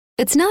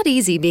It's not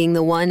easy being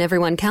the one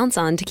everyone counts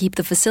on to keep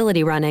the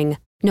facility running,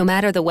 no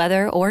matter the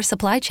weather or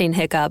supply chain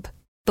hiccup.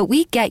 But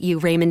we get you,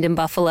 Raymond in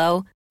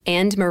Buffalo,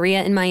 and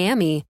Maria in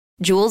Miami,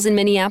 Jules in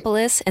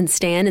Minneapolis, and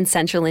Stan in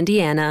Central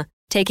Indiana,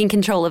 taking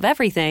control of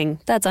everything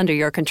that's under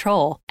your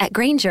control. At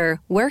Grainger,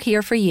 we're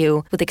here for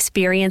you with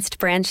experienced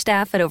branch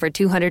staff at over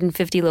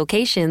 250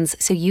 locations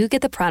so you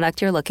get the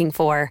product you're looking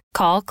for.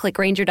 Call, click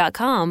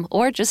Grainger.com,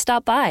 or just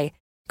stop by.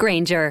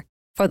 Grainger,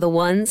 for the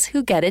ones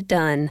who get it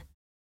done.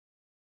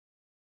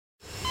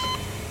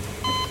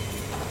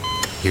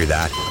 Hear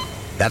that?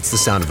 That's the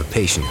sound of a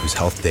patient whose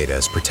health data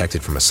is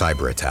protected from a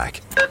cyber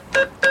attack.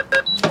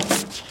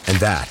 And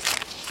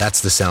that's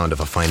the sound of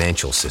a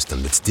financial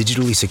system that's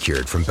digitally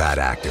secured from bad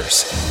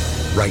actors.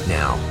 Right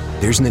now,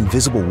 there's an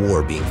invisible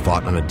war being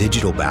fought on a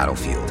digital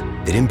battlefield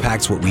that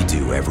impacts what we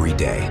do every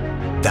day.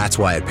 That's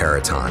why at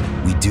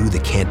Peraton, we do the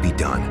can't be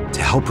done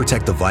to help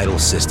protect the vital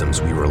systems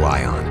we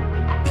rely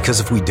on. Because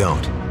if we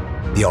don't,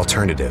 the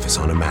alternative is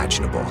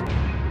unimaginable.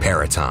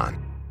 Peraton.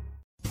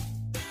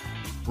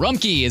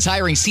 Rumpke is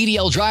hiring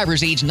CDL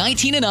drivers age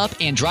 19 and up,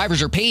 and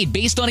drivers are paid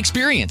based on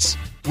experience.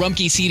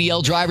 Rumpke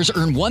CDL drivers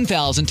earn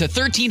 $1,000 to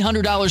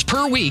 $1,300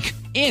 per week,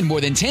 and more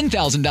than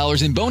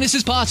 $10,000 in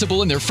bonuses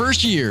possible in their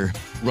first year.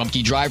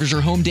 Rumpke drivers are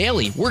home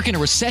daily, work in a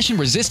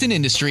recession-resistant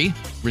industry,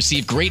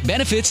 receive great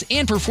benefits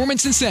and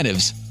performance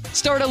incentives.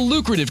 Start a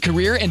lucrative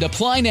career and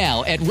apply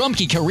now at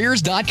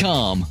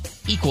rumpkecareers.com.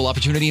 Equal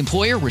opportunity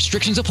employer.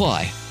 Restrictions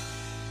apply.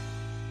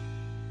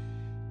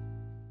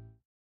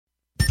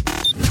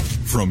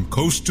 From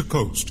coast to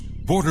coast,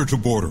 border to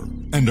border,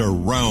 and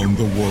around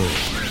the world,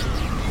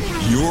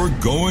 you're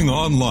going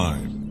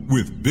online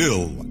with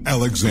Bill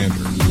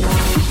Alexander.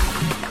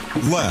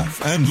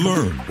 Laugh and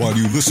learn while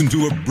you listen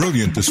to a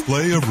brilliant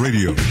display of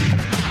radio.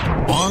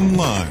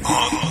 Online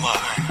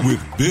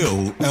with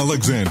Bill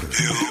Alexander.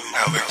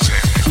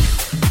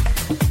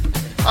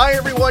 Hi,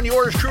 everyone.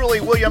 Yours truly,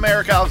 William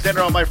Eric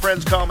Alexander. All my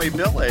friends call me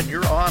Bill, and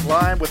you're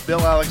online with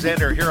Bill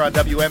Alexander here on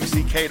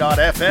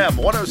WMCK.FM,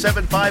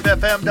 107.5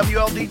 FM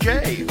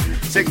WLDJ,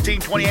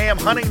 1620 AM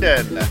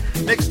Huntington,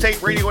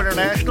 Mixtape Radio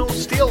International,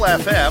 Steel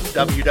FM,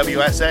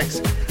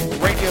 WWSX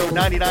Radio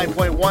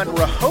 99.1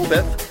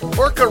 Rehoboth,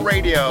 Orca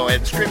Radio,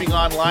 and streaming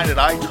online at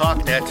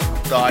italknet.com.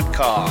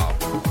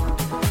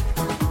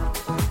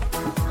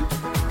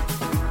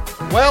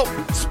 Well,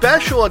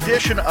 special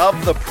edition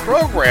of the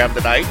program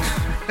tonight.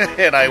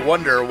 And I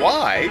wonder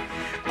why.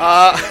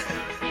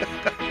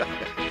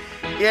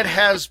 It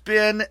has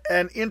been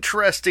an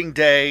interesting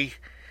day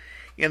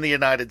in the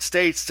United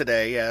States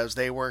today as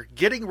they were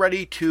getting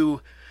ready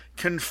to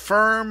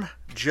confirm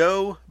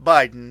Joe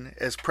Biden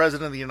as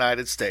President of the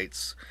United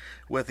States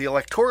with the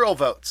electoral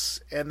votes,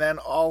 and then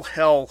all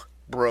hell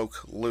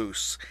broke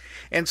loose.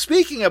 And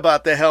speaking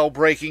about the hell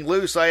breaking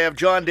loose, I have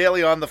John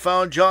Daly on the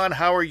phone. John,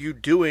 how are you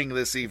doing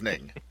this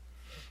evening?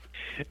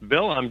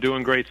 Bill, I'm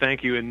doing great,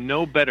 thank you, and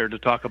no better to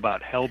talk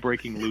about hell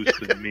breaking loose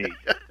than me.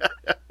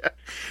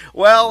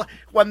 Well,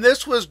 when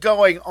this was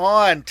going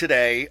on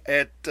today,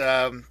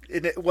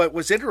 what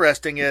was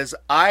interesting is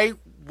I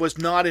was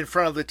not in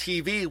front of the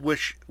TV,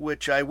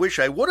 which I wish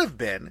I would have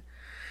been,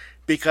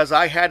 because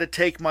I had to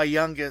take my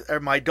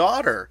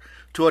daughter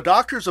to a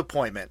doctor's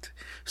appointment.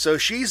 So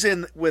she's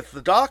in with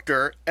the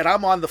doctor, and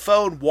I'm on the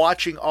phone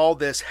watching all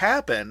this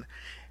happen.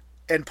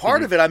 And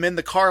part of it, I'm in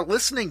the car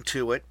listening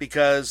to it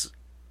because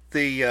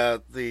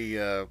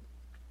the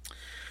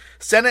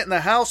Senate and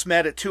the House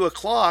met at 2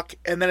 o'clock,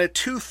 and then at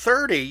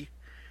 2:30,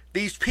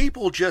 these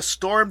people just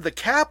stormed the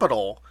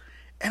Capitol,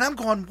 and I'm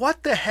going,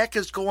 what the heck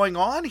is going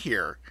on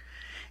here?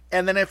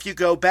 And then if you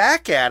go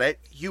back at it,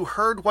 you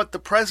heard what the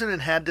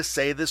president had to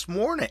say this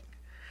morning.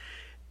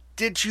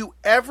 Did you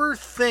ever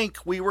think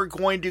we were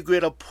going to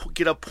get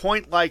a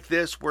point like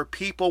this where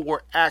people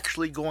were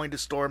actually going to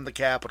storm the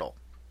Capitol?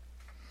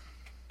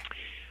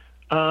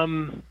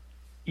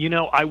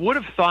 I would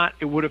have thought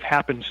it would have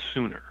happened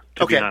sooner,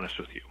 to be honest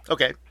with you.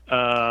 Okay.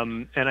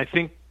 And I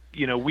think,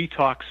 we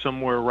talked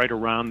somewhere right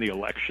around the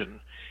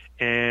election,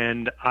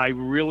 and I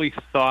really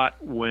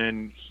thought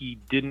when he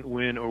didn't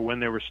win or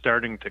when they were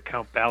starting to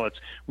count ballots,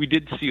 we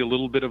did see a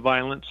little bit of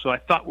violence, so I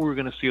thought we were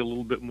going to see a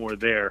little bit more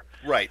there.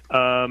 Right.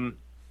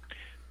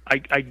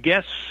 I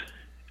guess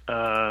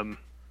I'm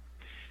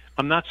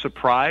not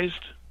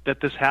surprised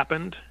that this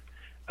happened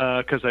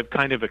because I've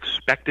kind of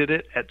expected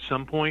it at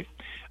some point.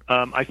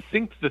 I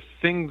think the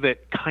thing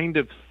that kind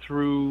of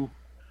threw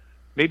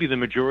maybe the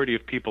majority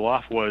of people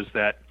off was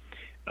that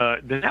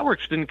the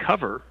networks didn't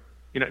cover,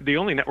 the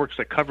only networks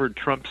that covered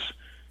Trump's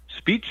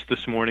speech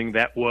this morning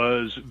that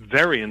was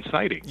very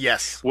inciting.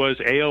 Yes. Was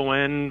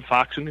AON,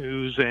 Fox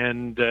News,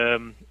 and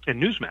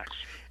Newsmax.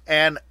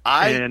 And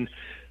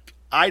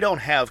I don't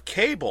have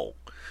cable,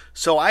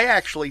 so I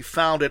actually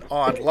found it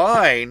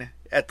online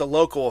at the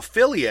local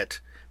affiliate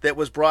that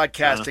was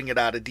broadcasting it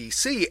out of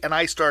D.C., and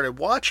I started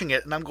watching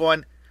it, and I'm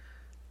going,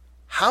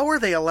 how are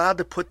they allowed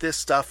to put this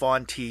stuff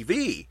on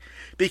TV?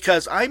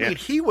 Because,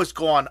 he was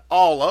going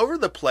all over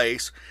the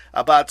place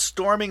about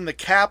storming the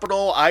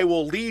Capitol. I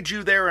will lead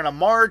you there in a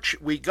march.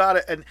 We got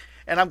it. And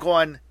I'm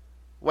going,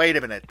 wait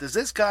a minute, does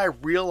this guy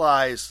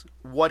realize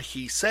what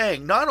he's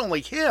saying? Not only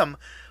him,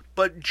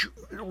 but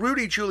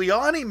Rudy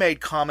Giuliani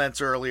made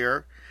comments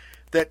earlier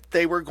that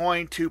they were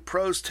going to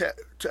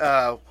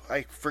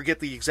I forget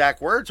the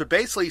exact words, but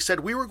basically he said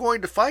we were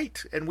going to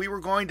fight and we were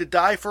going to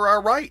die for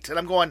our right. And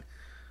I'm going,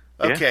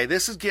 okay,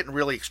 This is getting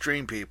really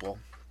extreme, people.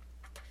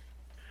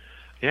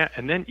 Yeah,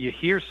 and then you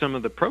hear some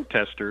of the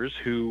protesters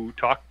who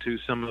talked to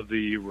some of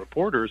the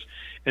reporters,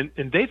 and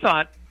they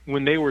thought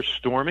when they were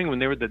storming,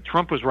 that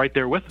Trump was right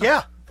there with them.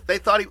 Yeah, they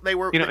thought they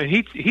were. And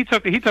he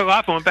took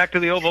off and went back to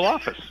the Oval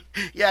Office.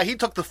 Yeah, he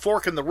took the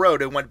fork in the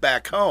road and went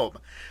back home.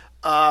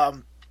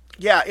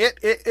 Yeah,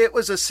 it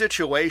was a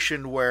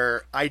situation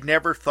where I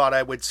never thought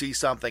I would see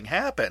something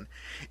happen,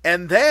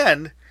 and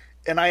then,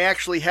 and I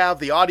actually have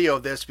the audio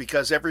of this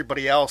because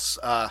everybody else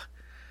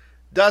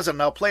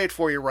doesn't. I'll play it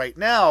for you right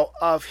now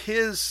of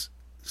his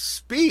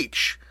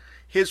speech,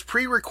 his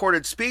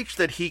pre-recorded speech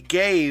that he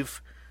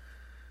gave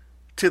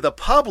to the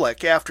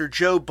public after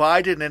Joe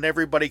Biden and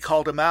everybody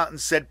called him out and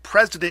said,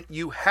 "President,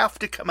 you have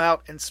to come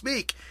out and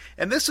speak."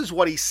 And this is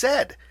what he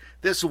said.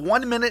 This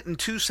 1 minute and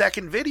 2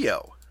 second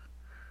video.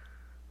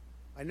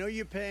 I know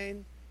your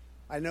pain.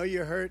 I know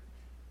you're hurt.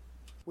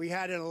 We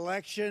had an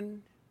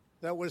election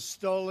that was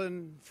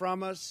stolen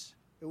from us.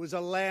 It was a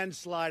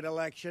landslide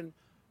election,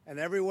 and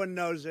everyone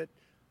knows it,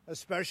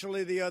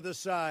 especially the other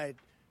side.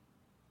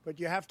 But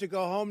you have to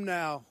go home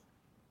now.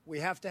 We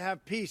have to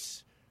have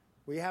peace.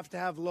 We have to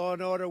have law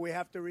and order. We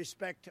have to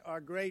respect our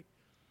great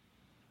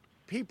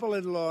people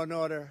in law and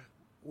order.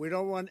 We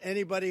don't want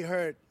anybody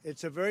hurt.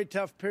 It's a very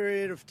tough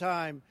period of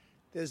time.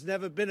 There's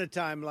never been a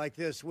time like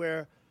this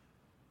where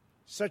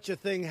such a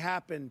thing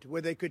happened,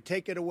 where they could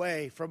take it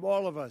away from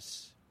all of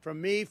us,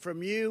 from me,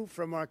 from you,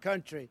 from our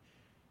country.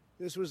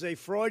 This was a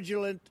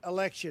fraudulent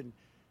election,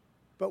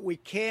 but we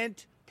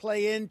can't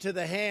play into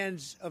the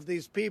hands of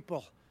these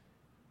people.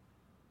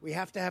 We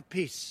have to have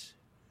peace.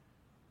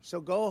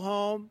 So go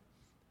home.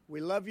 We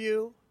love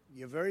you.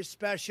 You're very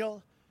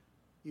special.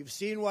 You've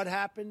seen what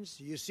happens.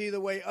 You see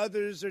the way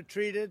others are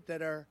treated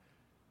that are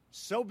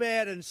so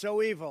bad and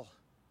so evil.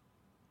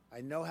 I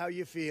know how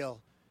you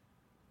feel.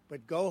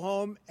 But go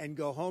home and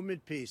go home in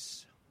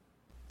peace.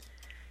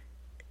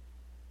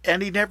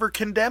 And he never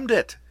condemned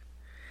it.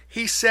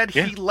 He said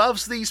he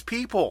loves these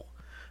people.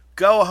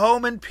 Go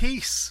home in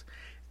peace.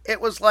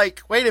 It was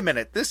like, wait a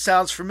minute, this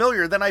sounds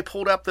familiar. Then I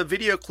pulled up the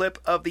video clip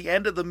of the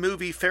end of the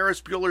movie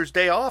Ferris Bueller's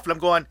Day Off, and I'm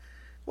going,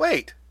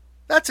 wait,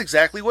 that's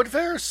exactly what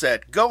Ferris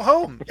said. Go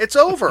home. It's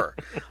over.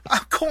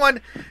 I'm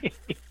going,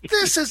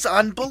 this is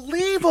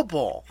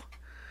unbelievable.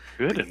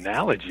 Good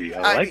analogy.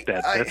 I like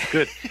that. That's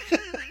good.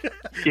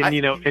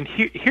 And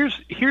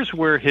here's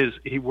where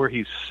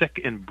he's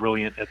sick and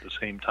brilliant at the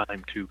same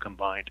time too,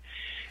 combined.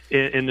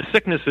 And the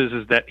sickness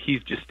is that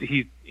he's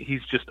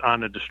just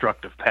on a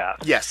destructive path.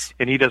 Yes.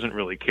 And he doesn't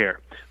really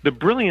care. The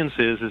brilliance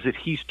is that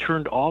he's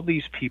turned all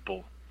these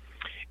people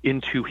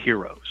into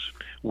heroes,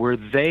 where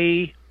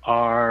they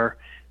are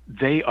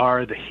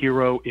the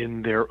hero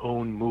in their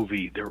own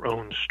movie, their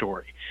own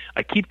story.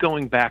 I keep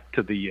going back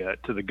to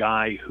the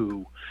guy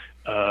who.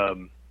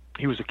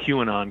 He was a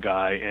QAnon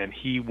guy, and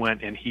he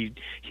went and he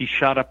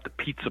shot up the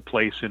pizza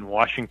place in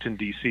Washington,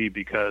 D.C.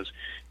 because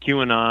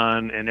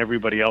QAnon and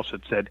everybody else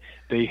had said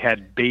they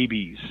had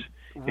babies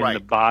in the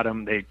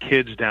bottom. They had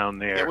kids down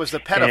there. It was the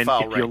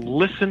pedophile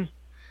ring.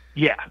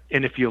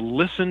 And if you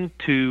listen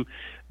to,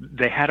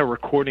 they had a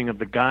recording of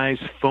the guy's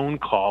phone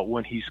call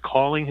when he's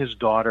calling his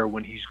daughter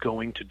when he's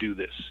going to do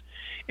this,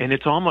 and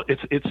it's almost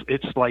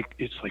it's like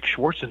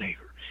Schwarzenegger.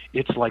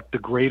 It's like the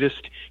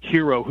greatest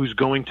hero who's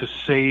going to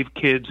save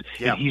kids,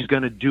 and he's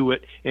going to do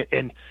it.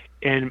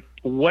 And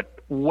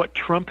what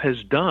Trump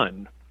has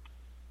done,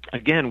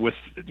 again, with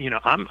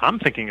I'm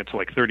thinking it's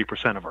like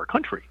 30% of our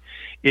country,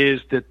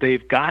 is that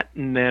they've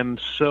gotten them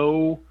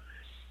so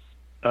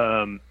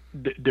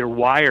their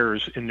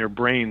wires in their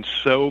brains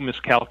so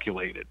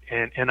miscalculated,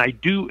 and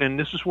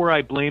this is where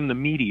I blame the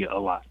media a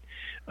lot.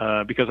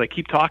 Because I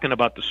keep talking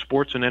about the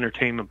sports and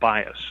entertainment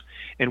bias,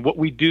 and what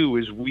we do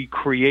is we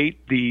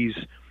create these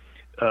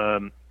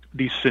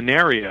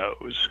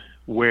scenarios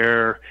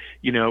where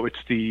it's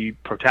the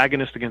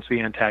protagonist against the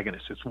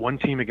antagonist. It's one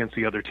team against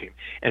the other team,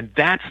 and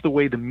that's the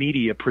way the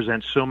media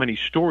presents so many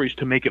stories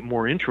to make it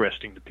more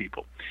interesting to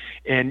people.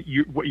 And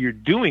what you're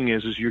doing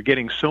is you're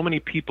getting so many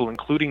people,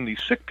 including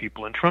these sick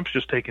people, and Trump's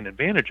just taking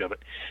advantage of it,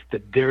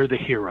 that they're the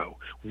hero.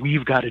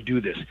 We've got to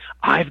do this.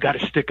 I've got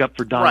to stick up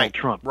for Donald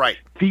Trump. Right.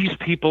 These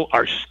people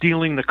are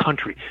stealing the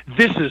country.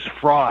 This is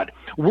fraud.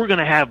 We're going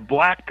to have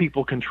black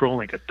people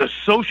controlling it. The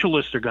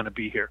socialists are going to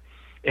be here.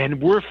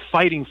 And we're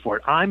fighting for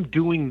it. I'm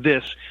doing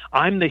this.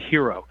 I'm the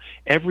hero.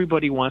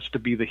 Everybody wants to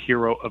be the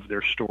hero of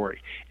their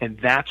story. And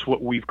that's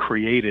what we've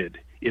created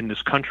in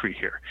this country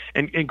here.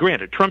 And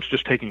granted, Trump's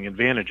just taking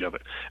advantage of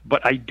it.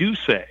 But I do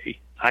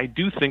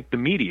think the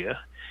media,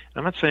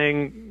 I'm not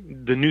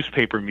saying the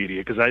newspaper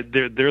media, because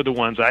they're the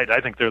ones,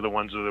 I think they're the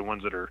ones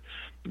that are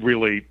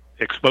really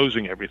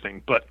exposing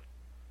everything. But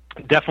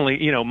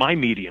definitely, my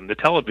medium, the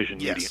television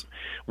medium,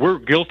 we're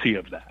guilty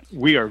of that.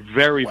 We are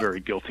very,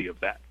 very guilty of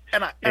that.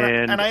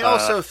 And I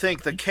also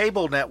think the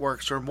cable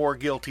networks are more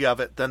guilty of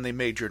it than the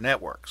major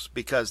networks,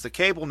 because the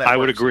cable networks, I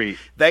would agree,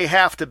 they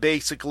have to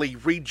basically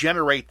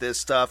regenerate this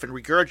stuff and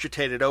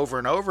regurgitate it over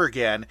and over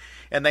again,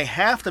 and they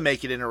have to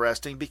make it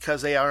interesting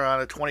because they are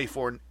on a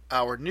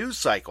 24-hour news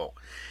cycle.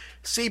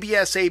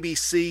 CBS,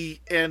 ABC,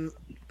 and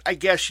I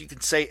guess you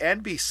could say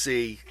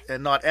NBC,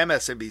 and not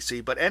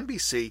MSNBC, but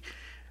NBC,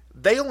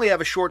 they only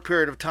have a short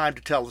period of time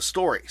to tell the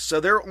story. So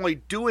they're only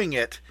doing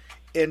it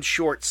in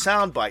short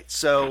sound bites.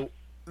 So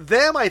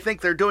them, I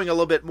think they're doing a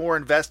little bit more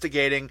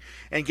investigating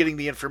and getting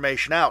the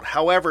information out.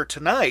 However,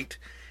 tonight,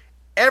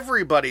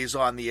 everybody's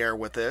on the air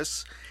with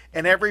this,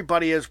 and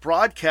everybody is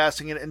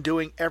broadcasting it and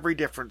doing every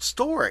different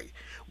story.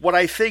 What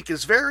I think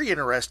is very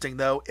interesting,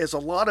 though, is a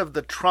lot of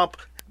the Trump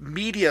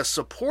media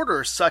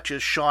supporters, such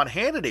as Sean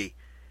Hannity.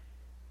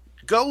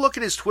 Go look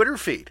at his Twitter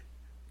feed.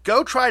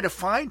 Go try to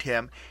find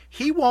him.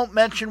 He won't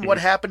mention what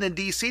happened in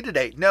D.C.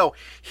 today. No,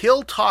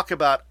 he'll talk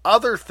about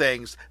other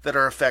things that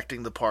are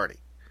affecting the party.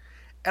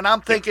 And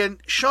I'm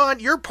thinking, Sean,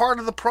 you're part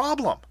of the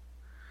problem.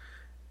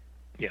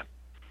 Yeah,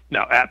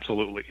 no,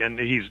 absolutely. And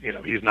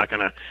he's not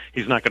gonna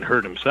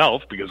hurt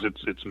himself because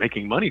it's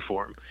making money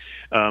for him.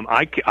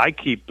 I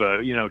keep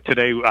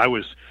today I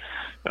was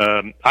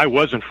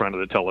in front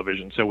of the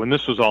television. So when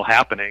this was all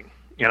happening,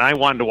 and I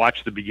wanted to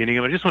watch the beginning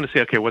of it. I just want to see,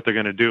 okay, what they're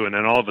going to do. And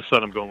then all of a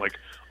sudden I'm going like,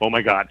 oh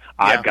my God,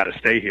 I've got to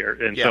stay here.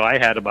 And so I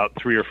had about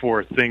 3 or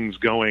 4 things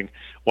going,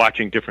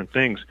 watching different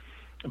things.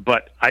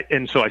 But I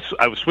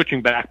was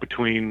switching back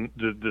between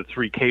the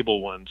 3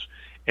 cable ones,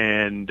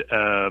 and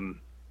CNN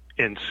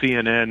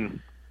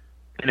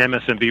and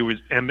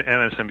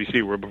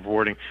MSNBC were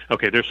reporting,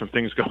 okay, there's some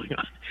things going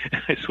on.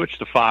 I switched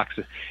to Fox,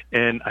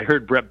 and I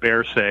heard Bret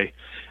Baier say,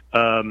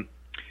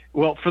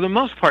 well, for the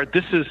most part,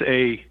 this is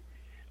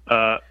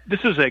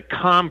a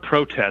calm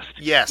protest,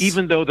 yes,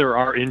 even though there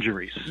are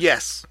injuries.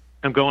 Yes.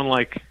 I'm going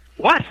like,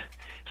 what?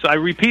 So I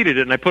repeated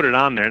it, and I put it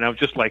on there, and I was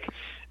just like,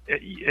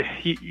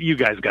 you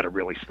guys got to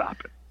really stop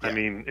it. Yeah. I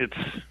mean,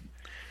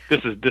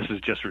 this is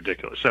just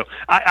ridiculous. So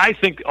I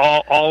think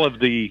all of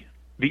the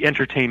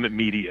entertainment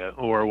media,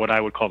 or what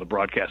I would call the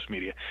broadcast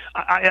media,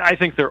 I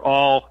think they're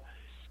all,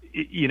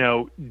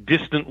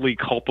 distantly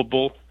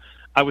culpable.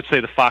 I would say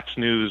the Fox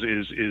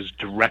News is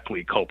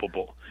directly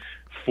culpable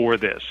for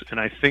this, and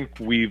I think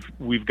we've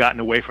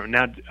gotten away from it.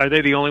 Now, are they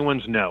the only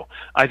ones? No.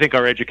 I think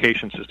our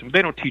education system,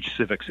 they don't teach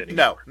civics anymore.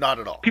 No, not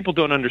at all. People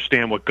don't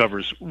understand what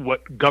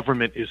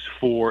government is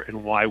for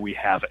and why we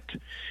have it.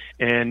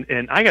 And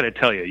I got to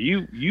tell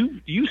you,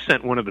 you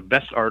sent one of the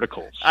best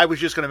articles. I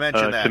was just going to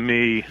mention that to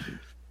me,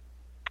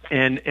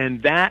 and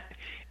it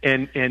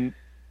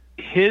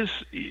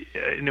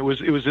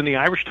was in the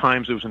Irish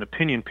Times. It was an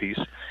opinion piece.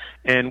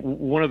 And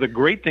one of the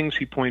great things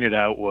he pointed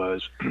out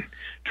was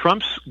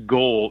Trump's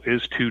goal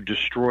is to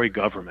destroy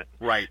government.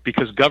 Right.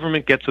 Because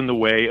government gets in the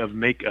way of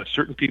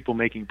certain people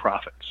making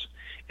profits.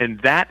 And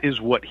that is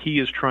what he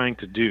is trying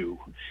to do.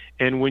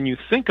 And when you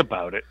think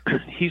about it,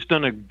 he's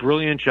done a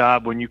brilliant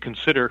job when you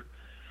consider,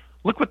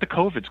 look what the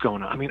COVID's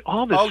going on. I mean,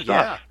 all this stuff.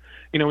 Yeah.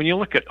 When you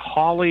look at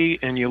Hawley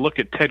and you look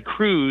at Ted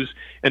Cruz,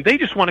 and they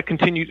just want to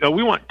continue.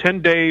 We want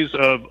 10 days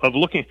of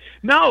looking.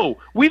 No,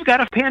 we've got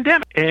a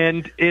pandemic,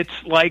 and it's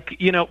like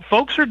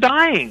folks are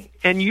dying,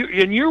 and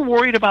you're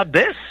worried about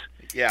this.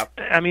 Yeah,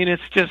 I mean,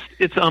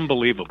 it's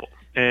unbelievable,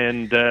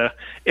 and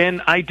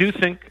I do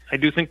think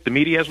the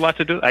media has a lot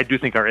to do with it. I do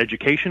think our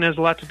education has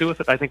a lot to do with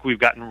it. I think we've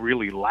gotten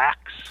really lax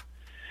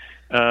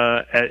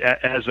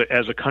as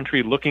a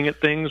country looking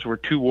at things. We're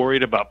too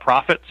worried about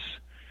profits,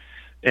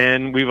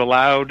 and we've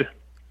allowed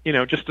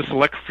just a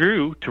select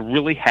few to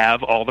really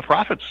have all the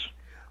profits.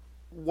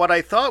 What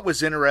I thought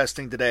was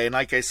interesting today, and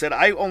like I said,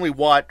 I only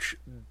watch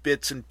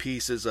bits and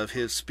pieces of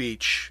his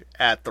speech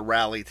at the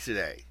rally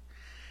today.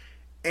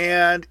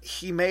 And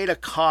he made a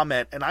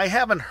comment, and I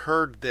haven't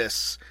heard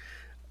this,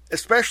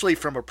 especially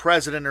from a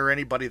president or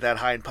anybody that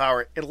high in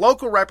power. And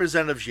local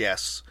representatives,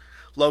 yes.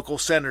 Local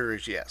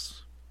senators,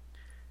 yes.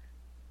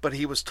 But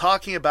he was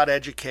talking about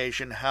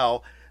education,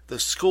 how the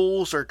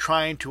schools are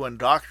trying to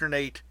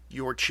indoctrinate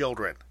your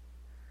children.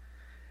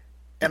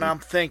 And I'm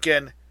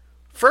thinking,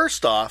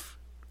 first off,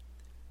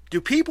 do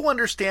people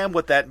understand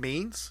what that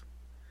means?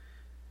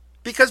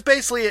 Because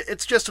basically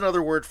it's just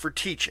another word for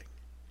teaching.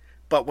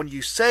 But when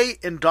you say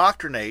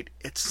indoctrinate,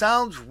 it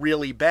sounds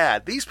really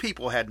bad. These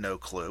people had no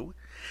clue.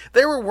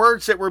 There were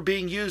words that were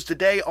being used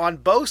today on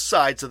both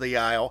sides of the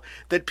aisle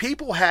that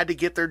people had to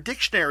get their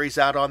dictionaries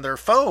out on their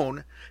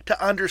phone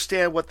to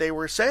understand what they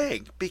were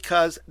saying,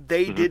 because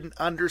they didn't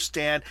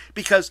understand,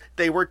 because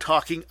they were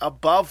talking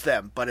above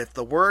them. But if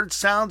the word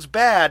sounds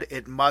bad,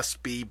 it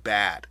must be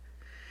bad.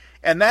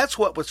 And that's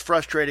what was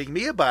frustrating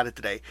me about it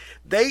today.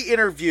 They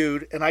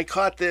interviewed, and I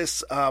caught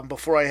this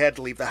before I had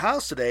to leave the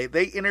house today,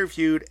 they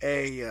interviewed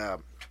a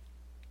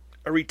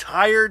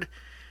retired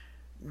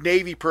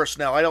Navy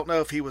personnel. I don't know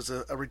if he was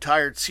a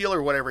retired SEAL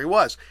or whatever he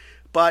was,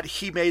 but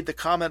he made the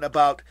comment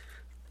about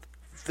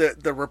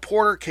the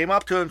reporter came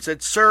up to him and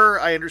said, "Sir,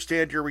 I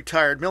understand you're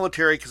retired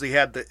military," because he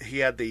had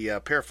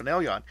the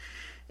paraphernalia on.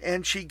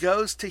 And she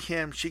goes to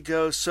him, she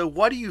goes, so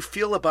what do you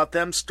feel about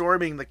them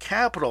storming the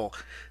Capitol,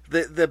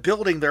 the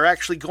building they're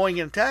actually going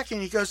and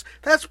attacking? He goes,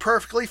 that's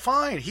perfectly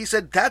fine. He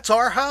said, that's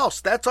our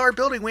house. That's our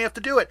building. We have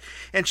to do it.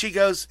 And she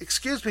goes,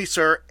 excuse me,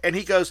 sir. And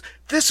he goes,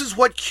 this is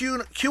what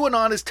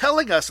QAnon is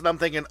telling us. And I'm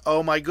thinking,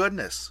 oh my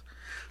goodness.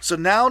 So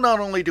now not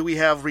only do we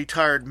have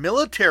retired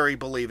military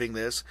believing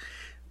this,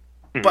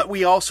 but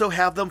we also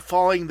have them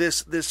following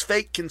this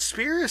fake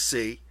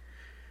conspiracy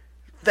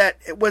that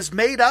it was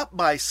made up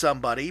by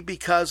somebody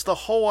because the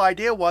whole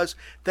idea was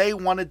they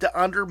wanted to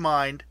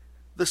undermine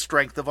the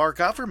strength of our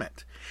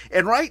government.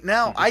 And right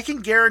now, I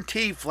can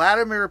guarantee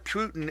Vladimir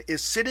Putin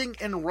is sitting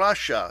in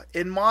Russia,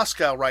 in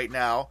Moscow right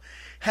now,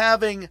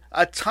 having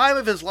a time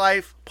of his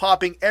life,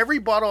 popping every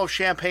bottle of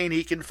champagne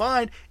he can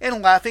find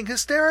and laughing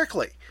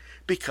hysterically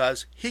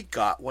because he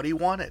got what he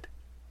wanted.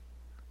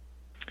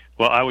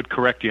 Well, I would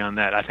correct you on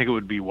that. I think it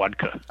would be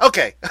vodka.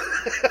 Okay.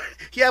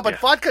 Yeah, but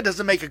vodka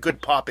doesn't make a good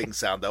popping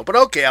sound, though. But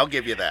okay, I'll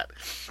give you that.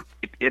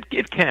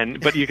 It can,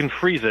 but you can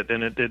freeze it,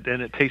 and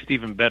it tastes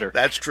even better.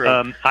 That's true.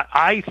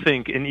 I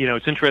think, and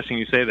it's interesting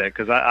you say that,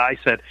 because I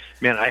said,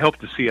 man, I hope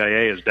the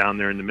CIA is down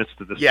there in the midst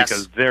of this,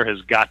 because there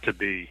has got to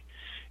be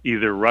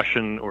either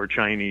Russian or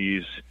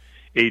Chinese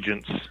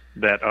agents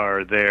that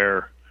are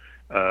there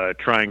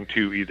trying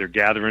to either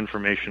gather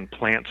information,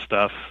 plant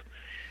stuff.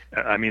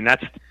 I mean,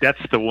 that's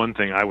the one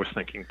thing I was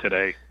thinking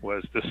today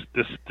was this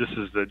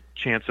is the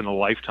chance in a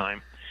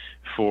lifetime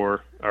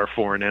for our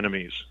foreign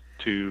enemies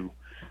to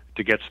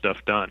get stuff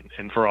done.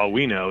 And for all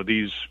we know,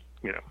 these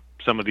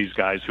some of these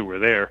guys who were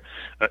there,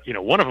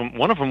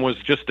 one of them was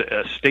just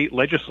a state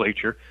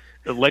legislator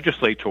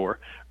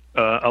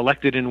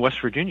elected in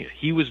West Virginia.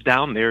 He was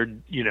down there,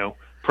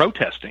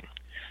 protesting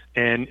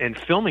and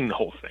filming the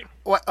whole thing.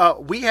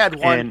 Well, we had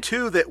one,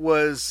 too, that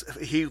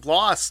he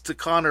lost to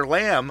Connor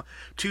Lamb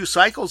 2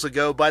 cycles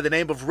ago by the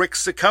name of Rick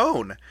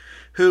Saccone,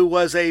 who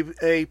was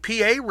a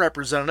PA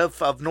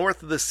representative of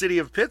north of the city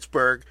of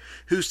Pittsburgh,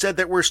 who said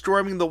that we're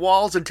storming the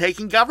walls and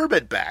taking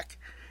government back.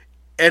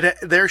 And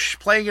they're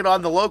playing it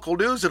on the local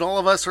news, and all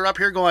of us are up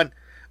here going,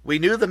 we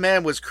knew the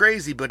man was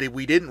crazy, but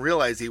we didn't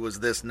realize he was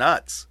this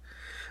nuts.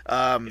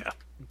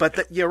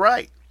 But you're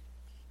right.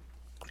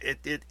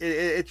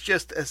 It's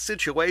just a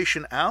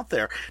situation out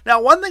there.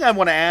 Now, one thing I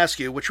want to ask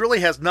you, which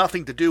really has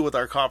nothing to do with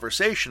our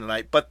conversation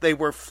tonight, but they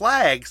were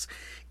flags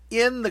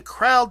in the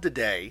crowd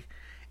today,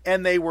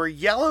 and they were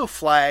yellow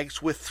flags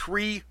with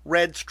 3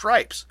 red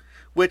stripes,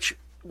 which,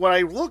 when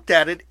I looked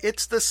at it,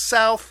 it's the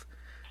South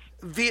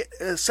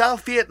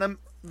Vietnam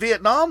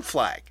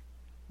flag.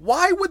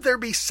 Why would there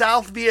be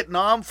South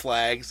Vietnam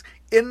flags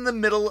in the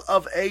middle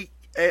of a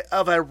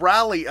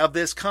rally of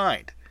this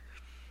kind?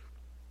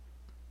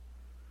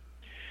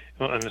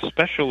 Well, and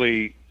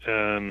especially,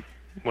 of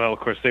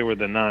course, they were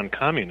the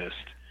non-communist.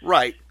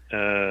 Right.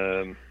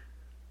 That's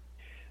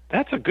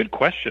a good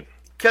question.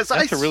 That's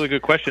a really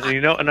good question.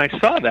 And I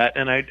saw that,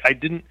 and I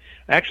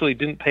actually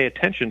didn't pay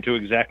attention to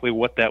exactly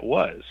what that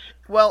was.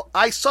 Well,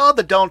 I saw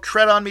the Don't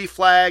Tread on Me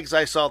flags.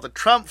 I saw the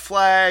Trump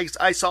flags.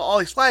 I saw all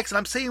these flags, and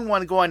I'm seeing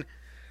one going,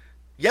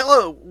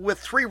 yellow with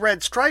 3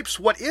 red stripes.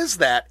 What is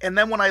that? And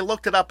then when I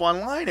looked it up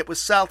online, it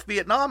was South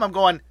Vietnam. I'm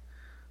going,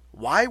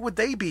 why would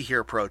they be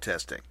here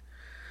protesting?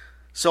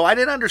 So I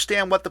didn't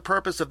understand what the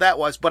purpose of that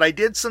was, but I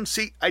did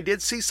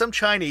see some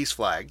Chinese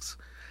flags.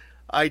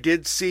 I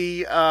did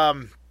see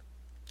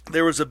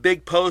there was a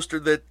big poster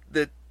that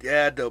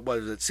had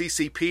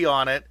CCP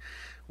on it.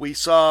 We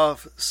saw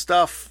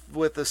stuff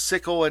with a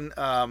sickle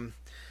and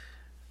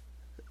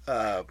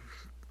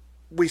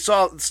we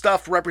saw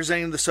stuff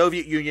representing the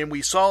Soviet Union.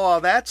 We saw all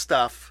that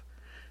stuff,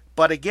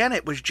 but again,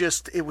 it was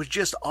just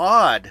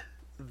odd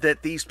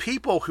that these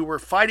people who were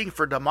fighting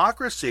for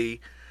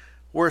democracy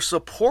were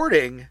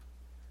supporting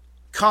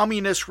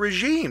communist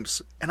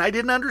regimes, and I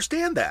didn't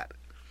understand that.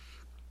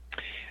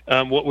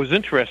 What was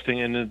interesting,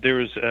 and there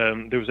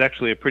was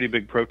actually a pretty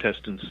big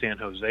protest in San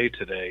Jose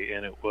today,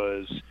 and it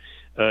was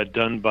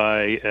done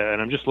by,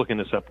 and I'm just looking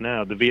this up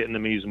now, the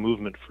Vietnamese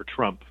Movement for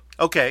Trump.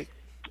 Okay.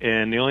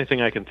 And the only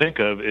thing I can think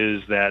of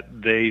is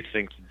that they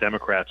think the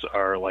Democrats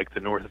are like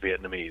the North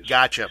Vietnamese.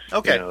 Gotcha.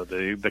 Okay.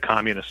 The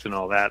communists and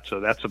all that. So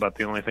that's about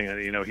the only thing.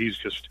 He's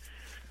just.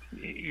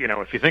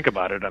 If you think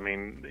about it, I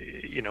mean,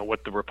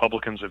 what the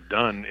Republicans have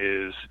done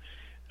is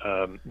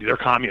they're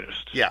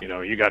communist. Yeah.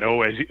 You got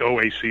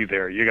OAC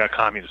there. You got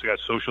communists. You got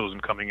socialism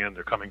coming in.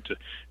 They're coming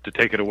to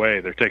take it away.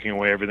 They're taking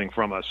away everything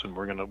from us, and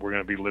we're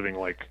gonna be living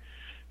like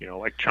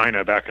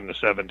China back in the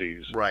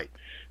 70s. Right.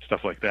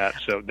 Stuff like that.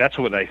 So that's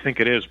what I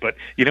think it is. But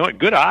you know what?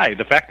 Good eye.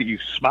 The fact that you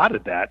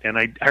spotted that, and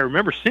I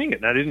remember seeing it,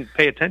 and I didn't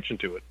pay attention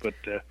to it. But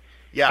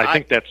I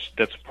think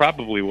that's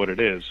probably what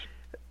it is.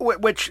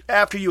 Which,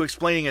 after you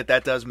explaining it,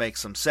 that does make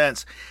some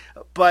sense.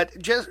 But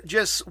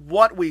just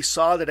what we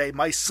saw today,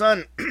 my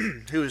son,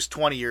 who is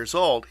 20 years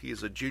old,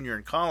 he's a junior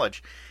in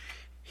college,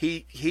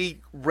 he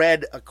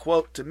read a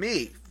quote to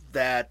me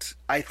that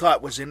I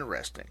thought was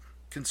interesting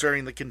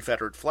concerning the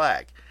Confederate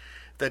flag.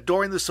 That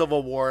during the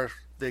Civil War,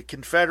 the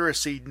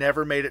Confederacy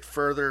never made it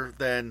further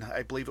than,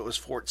 I believe it was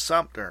Fort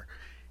Sumter,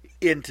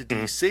 into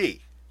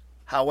D.C.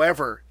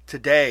 However,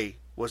 today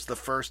was the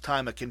first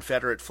time a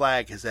Confederate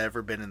flag has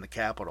ever been in the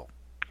Capitol.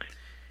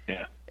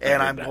 Yeah.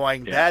 And I'm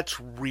going, that's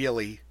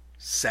really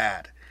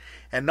sad.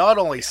 And not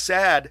only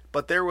sad,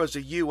 but there was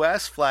a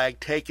U.S. flag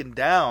taken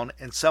down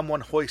and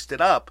someone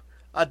hoisted up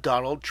a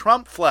Donald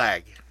Trump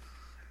flag.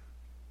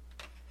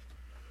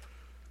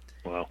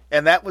 Wow.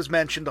 And that was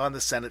mentioned on the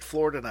Senate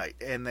floor tonight.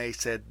 And they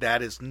said,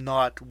 that is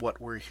not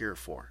what we're here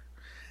for.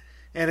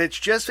 And it's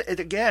just,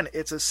 again,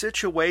 it's a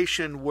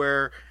situation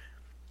where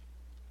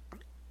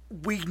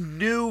we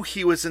knew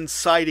he was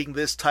inciting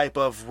this type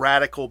of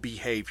radical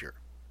behavior.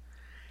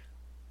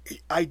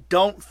 I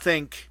don't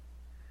think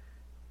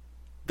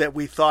that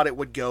we thought it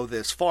would go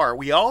this far.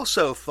 We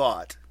also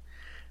thought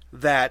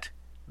that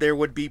there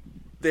would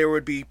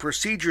be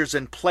procedures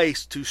in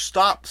place to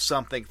stop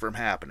something from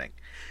happening.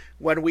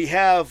 When we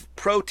have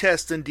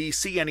protests in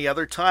D.C. any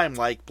other time,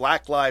 like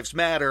Black Lives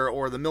Matter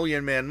or the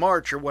Million Man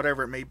March or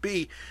whatever it may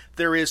be,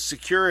 there is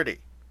security.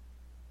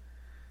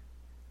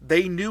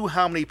 They knew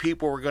how many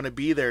people were going to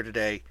be there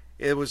today.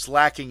 It was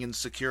lacking in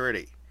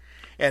security.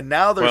 And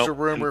now there's a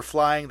rumor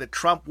flying that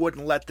Trump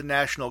wouldn't let the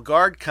National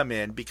Guard come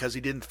in because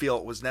he didn't feel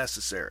it was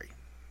necessary.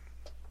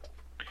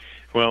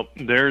 Well,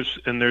 there's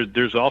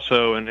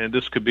also, and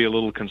this could be a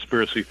little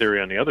conspiracy theory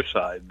on the other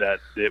side, that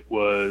it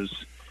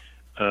was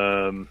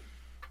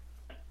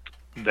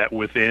that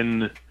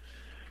within,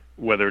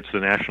 whether it's the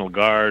National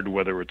Guard,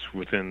 whether it's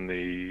within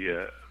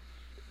the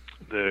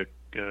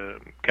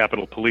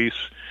Capitol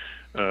Police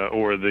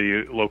or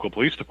the local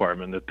police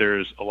department, that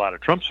there's a lot of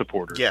Trump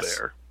supporters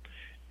there.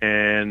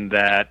 And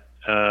that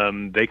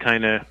they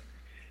kind of,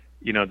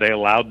 they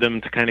allowed them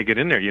to kind of get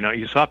in there.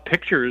 You saw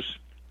pictures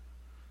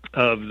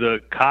of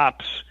the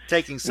cops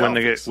taking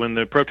selfies when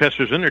the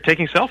protesters in there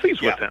taking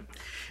selfies with them.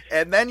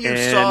 And then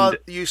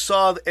you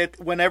saw it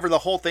whenever the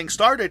whole thing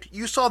started.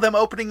 You saw them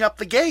opening up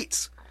the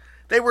gates.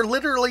 They were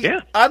literally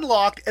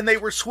unlocked and they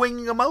were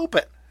swinging them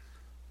open.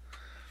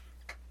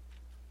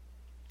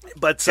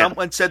 But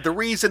someone said the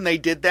reason they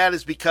did that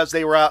is because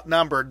they were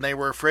outnumbered and they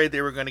were afraid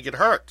they were going to get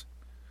hurt.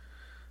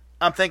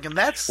 I'm thinking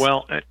that's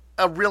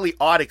a really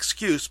odd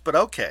excuse, but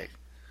okay.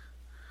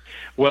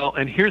 Well,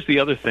 and here's the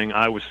other thing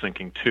I was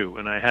thinking too,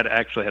 and I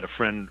actually had a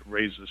friend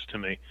raise this to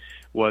me,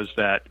 was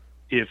that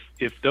if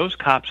those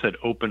cops had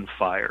opened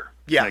fire,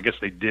 and I guess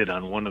they did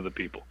on one of the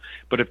people,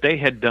 but if they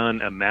had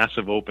done a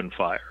massive open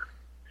fire,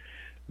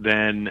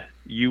 then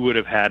you would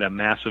have had a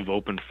massive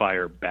open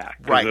fire back.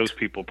 Right. Those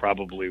people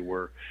probably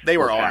were. They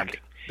were armed.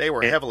 They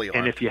were heavily armed.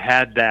 And if you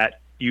had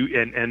that,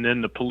 and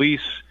then the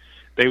police,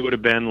 they would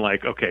have been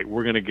like, okay,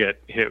 we're going to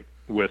get hit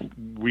with,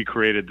 we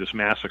created this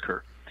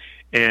massacre.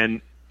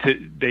 And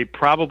they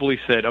probably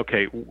said,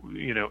 okay,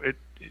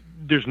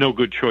 there's no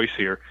good choice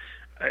here.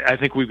 I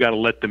think we've got to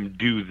let them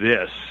do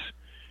this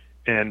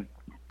and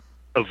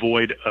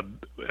avoid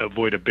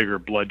a bigger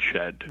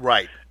bloodshed.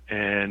 Right.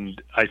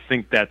 And I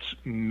think that's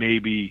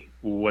maybe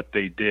what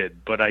they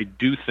did. But I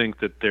do think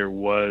that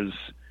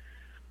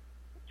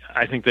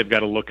I think they've got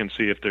to look and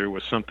see if there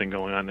was something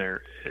going on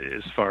there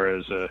as far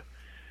as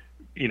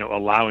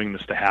allowing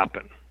this to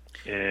happen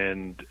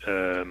and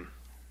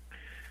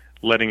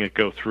letting it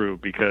go through,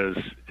 because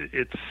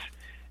it's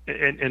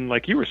and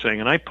like you were saying,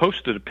 and I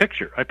posted a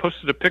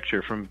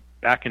picture from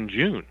back in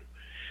June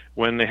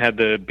when they had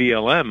the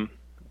BLM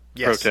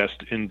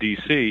protest in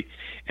D.C.,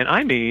 and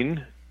I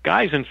mean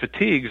guys in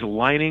fatigues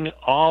lining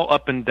all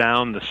up and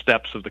down the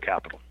steps of the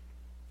Capitol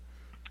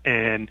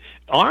and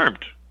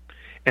armed,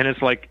 and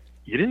it's like,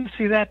 you didn't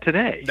see that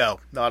today. No,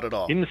 not at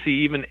all. You didn't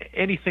see even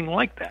anything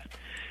like that.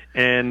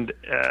 And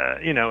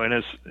and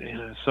as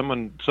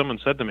someone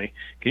said to me,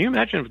 can you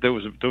imagine if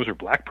those are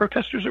black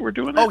protesters that were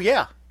doing that? Oh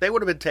yeah, they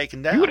would have been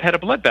taken down. You would have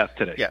had a bloodbath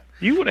today. Yeah,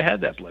 you would have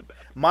had that bloodbath.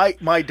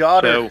 My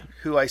daughter,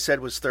 who I said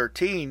was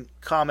 13,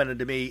 commented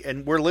to me,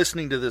 and we're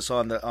listening to this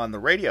on the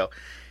radio,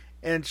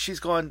 and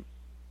she's going,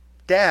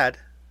 "Dad,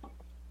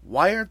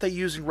 why aren't they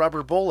using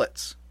rubber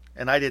bullets?"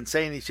 And I didn't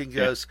say anything. She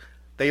goes,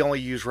 "They only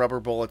use rubber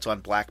bullets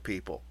on black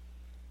people."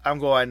 I'm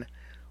going,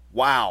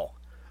 wow,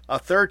 a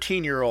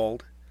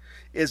 13-year-old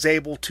is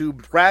able to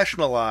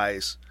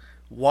rationalize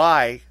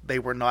why they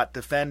were not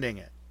defending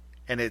it.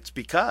 And it's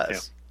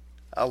because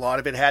a lot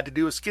of it had to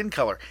do with skin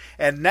color.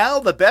 And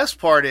now the best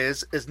part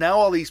is now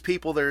all these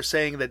people that are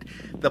saying that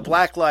the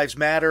Black Lives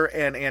Matter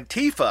and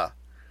Antifa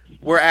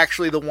were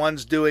actually the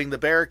ones doing the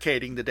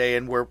barricading today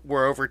and were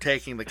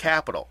overtaking the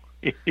Capitol.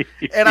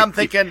 And I'm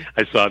thinking,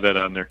 I saw that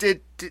on there.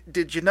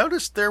 Did you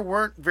notice there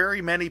weren't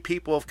very many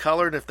people of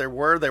color, and if there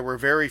were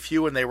very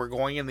few, and they were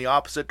going in the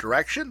opposite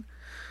direction?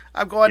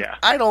 I'm going,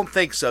 I don't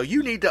think so.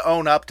 You need to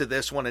own up to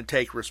this one and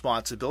take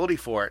responsibility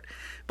for it.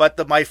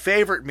 But my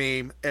favorite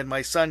meme, and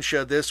my son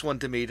showed this one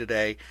to me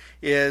today,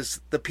 is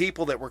the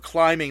people that were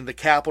climbing the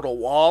Capitol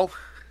wall.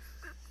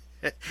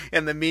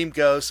 And the meme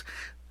goes,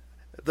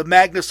 the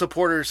MAGA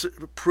supporters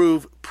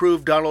prove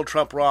Donald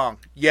Trump wrong.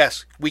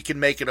 Yes, we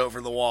can make it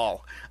over the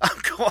wall. I'm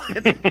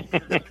going,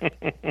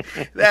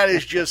 that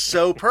is just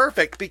so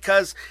perfect,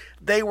 because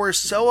They were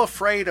so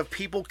afraid of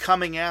people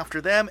coming after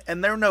them,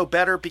 and they're no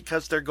better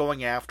because they're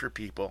going after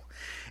people.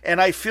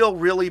 And I feel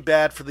really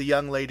bad for the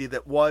young lady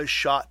that was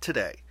shot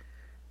today.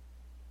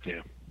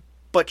 Yeah.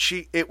 But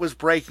it was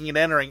breaking and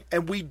entering,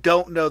 and we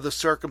don't know the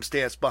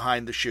circumstance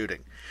behind the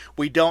shooting.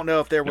 We don't know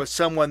if there was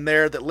someone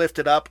there that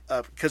lifted up,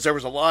 because there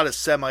was a lot of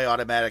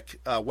semi-automatic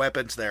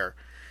weapons there.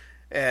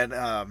 And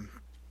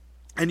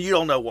you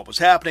don't know what was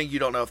happening. You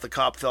don't know if the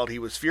cop felt he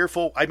was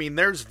fearful. I mean,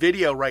 there's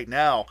video right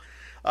now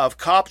of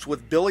cops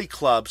with billy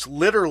clubs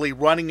literally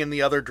running in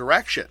the other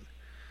direction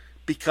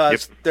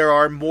because there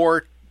are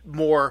more.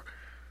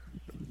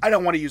 I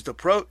don't want to use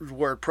the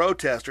word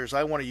protesters.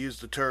 I want to use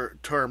the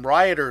term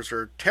rioters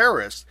or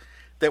terrorists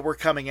that were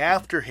coming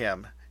after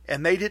him,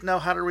 and they didn't know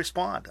how to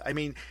respond. I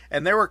mean,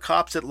 and there were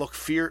cops that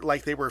looked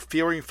like they were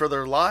fearing for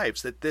their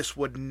lives, that this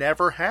would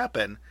never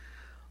happen,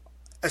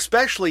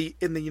 especially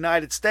in the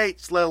United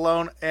States, let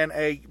alone in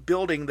a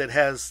building that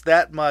has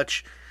that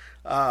much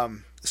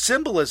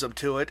symbolism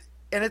to it,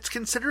 and it's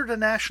considered a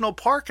national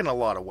park in a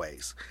lot of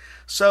ways.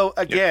 So,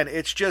 again,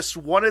 it's just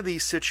one of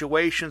these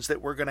situations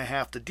that we're going to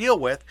have to deal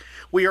with.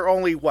 We are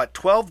only,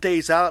 12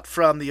 days out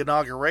from the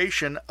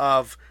inauguration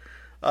of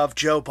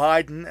Joe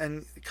Biden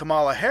and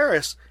Kamala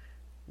Harris.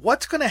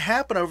 What's going to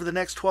happen over the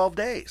next 12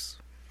 days?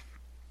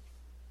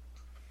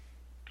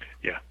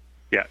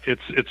 Yeah,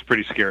 it's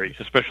pretty scary,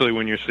 especially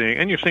when you're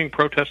seeing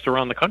protests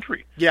around the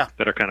country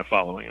that are kind of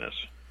following this.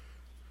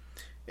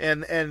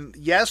 And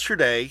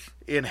yesterday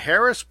in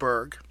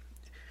Harrisburg,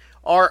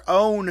 our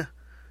own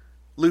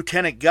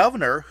lieutenant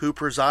governor, who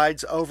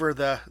presides over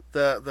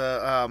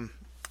the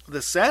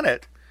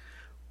Senate,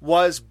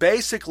 was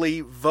basically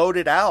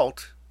voted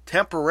out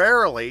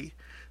temporarily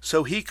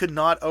so he could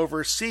not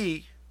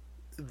oversee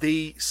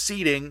the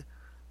seating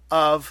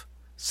of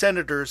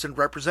senators and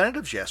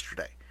representatives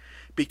yesterday,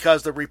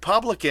 because the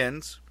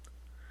Republicans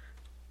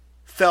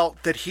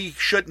felt that he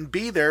shouldn't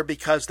be there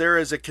because there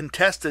is a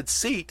contested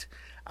seat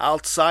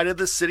outside of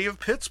the city of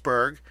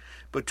Pittsburgh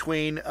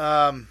between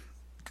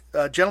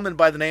a gentleman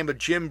by the name of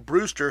Jim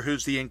Brewster,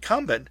 who's the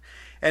incumbent,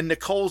 and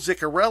Nicole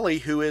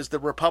Ziccarelli, who is the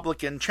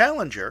Republican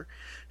challenger,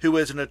 who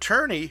is an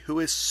attorney who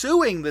is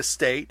suing the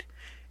state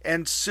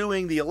and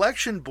suing the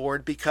election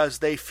board because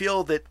they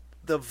feel that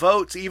the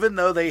votes, even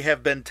though they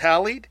have been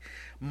tallied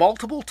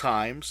multiple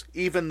times,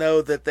 even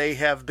though that they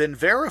have been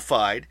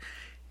verified,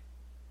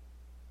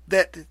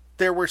 that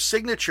there were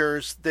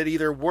signatures that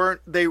either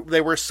they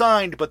were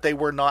signed but they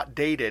were not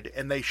dated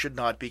and they should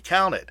not be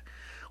counted.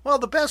 Well,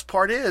 the best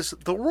part is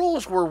the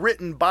rules were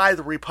written by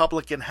the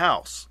Republican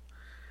House.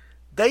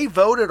 They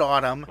voted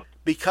on them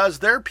because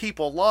their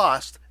people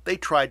lost. They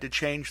tried to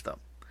change them.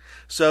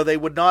 So they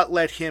would not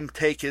let him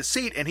take his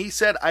seat, and he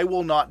said, I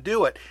will not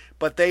do it.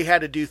 But they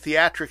had to do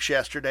theatrics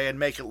yesterday and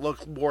make it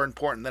look more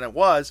important than it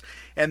was.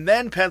 And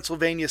then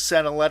Pennsylvania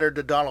sent a letter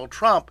to Donald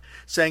Trump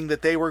saying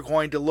that they were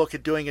going to look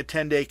at doing a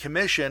 10-day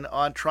commission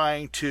on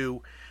trying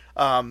to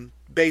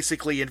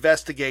basically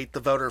investigate the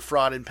voter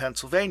fraud in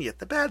Pennsylvania.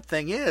 The bad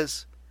thing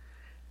is,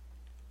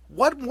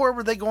 what more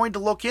were they going to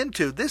look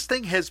into? This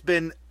thing has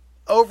been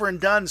over and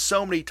done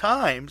so many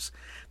times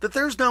that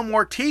there's no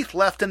more teeth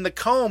left in the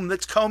comb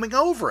that's combing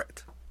over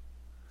it.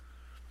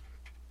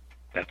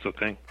 That's the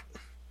thing.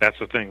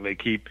 They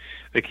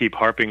keep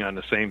harping on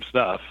the same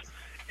stuff,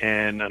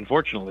 and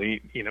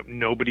unfortunately,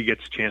 nobody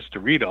gets a chance to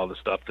read all the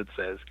stuff that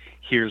says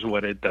here's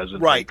what it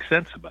doesn't make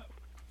sense about.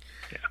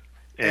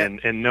 Yeah,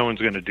 and no one's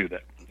going to do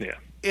that. Yeah.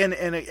 And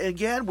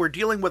again, we're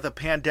dealing with a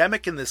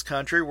pandemic in this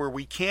country where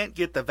we can't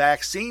get the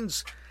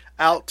vaccines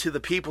out to the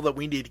people that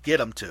we need to get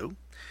them to.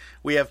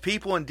 We have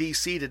people in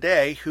D.C.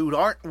 today who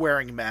aren't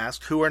wearing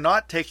masks, who are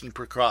not taking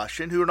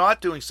precaution, who are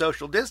not doing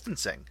social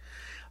distancing.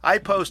 I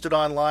posted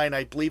online,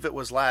 I believe it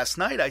was last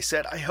night, I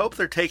said, I hope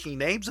they're taking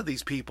names of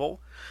these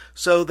people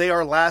so they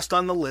are last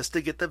on the list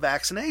to get the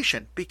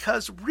vaccination.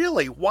 Because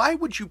really, why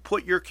would you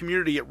put your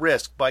community at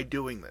risk by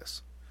doing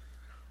this?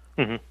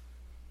 Mm-hmm.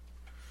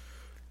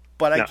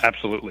 But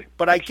absolutely.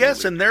 But I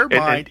guess in their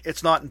mind,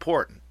 it's not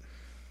important.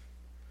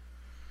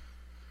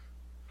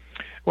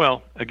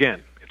 Well,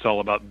 again, it's all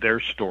about their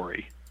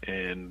story,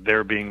 and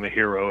they're being the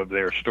hero of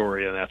their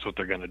story, and that's what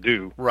they're going to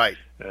do, right?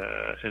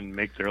 And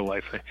make their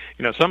life.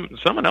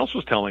 Someone else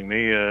was telling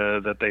me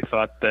that they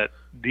thought that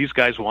these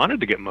guys wanted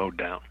to get mowed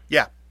down.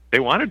 Yeah, they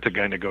wanted to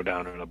kind of go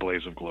down in a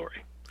blaze of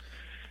glory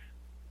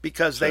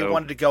because they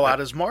wanted to go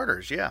out as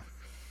martyrs. Yeah,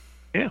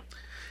 yeah.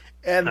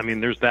 And I mean,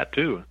 there's that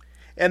too.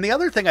 And the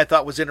other thing I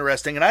thought was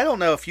interesting, and I don't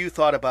know if you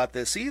thought about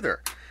this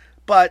either,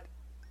 but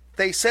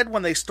they said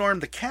when they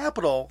stormed the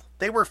Capitol,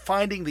 they were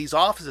finding these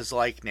offices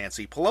like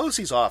Nancy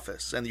Pelosi's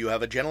office, and you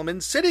have a gentleman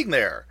sitting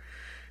there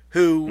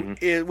who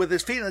is with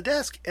his feet on the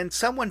desk, and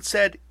someone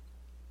said,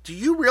 do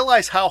you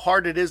realize how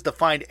hard it is to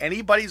find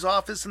anybody's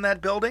office in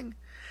that building?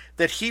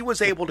 That he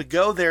was able to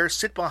go there,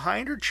 sit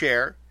behind her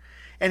chair,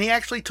 and he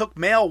actually took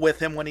mail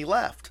with him when he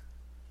left.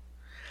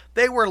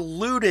 They were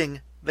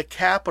looting the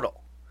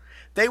Capitol.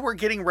 They were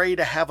getting ready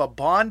to have a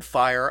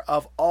bonfire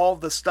of all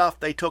the stuff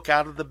they took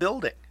out of the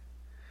building.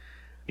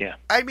 Yeah.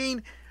 I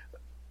mean,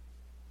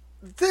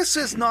 this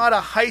is not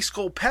a high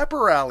school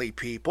pepper rally,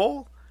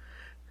 people.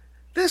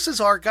 This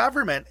is our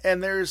government,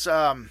 and there's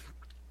a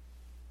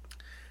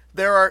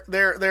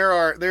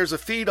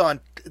feed on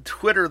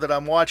Twitter that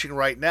I'm watching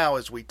right now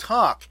as we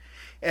talk,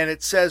 and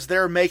it says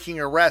they're making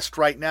arrests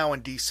right now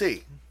in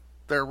D.C.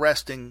 They're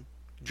arresting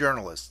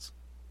journalists.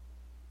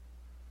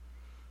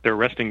 They're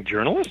arresting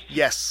journalists?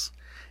 Yes.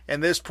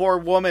 And this poor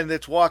woman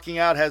that's walking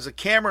out has a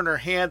camera in her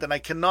hand, and I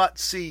cannot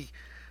see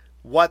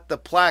what the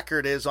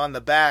placard is on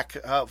the back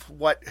of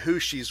who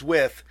she's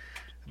with.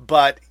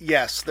 But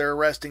yes, they're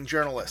arresting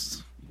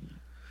journalists.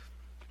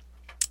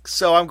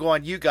 So I'm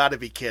going, you got to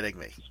be kidding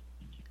me.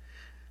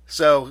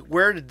 So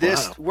where did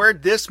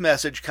this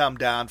message come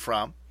down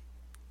from?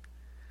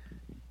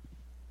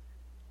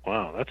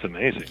 Wow, that's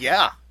amazing.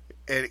 Yeah.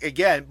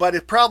 Again, but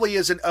it probably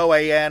isn't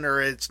OAN,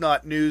 or it's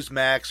not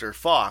Newsmax or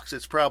Fox.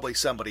 It's probably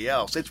somebody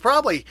else. It's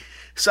probably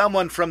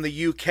someone from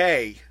the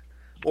UK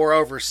or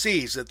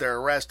overseas that they're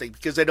arresting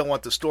because they don't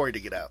want the story to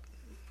get out.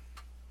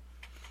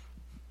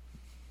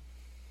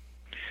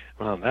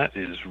 Well, that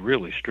is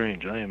really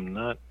strange. I'm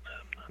not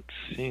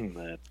seeing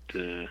that.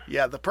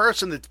 Yeah, the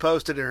person that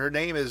posted it, her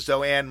name is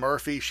Zoanne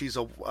Murphy. She's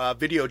a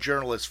video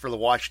journalist for the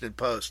Washington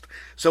Post.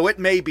 So it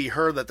may be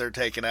her that they're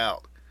taking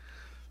out.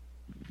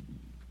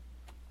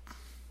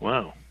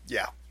 Wow.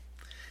 Yeah.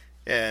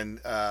 And,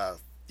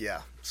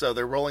 yeah. So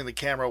they're rolling the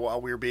camera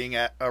while we were being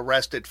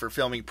arrested for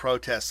filming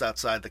protests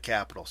outside the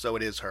Capitol. So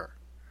it is her.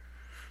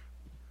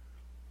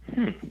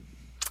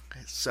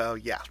 So,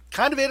 yeah.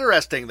 Kind of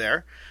interesting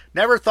there.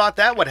 Never thought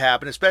that would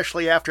happen,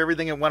 especially after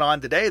everything that went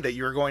on today, that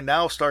you were going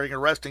now starting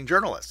arresting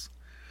journalists.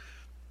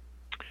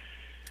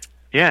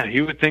 Yeah,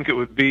 you would think it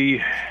would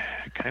be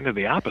kind of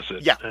the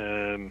opposite. Yeah.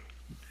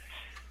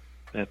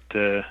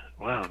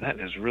 Wow, that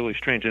is really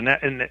strange.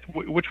 And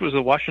which was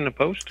the Washington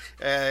Post?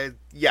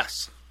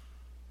 Yes.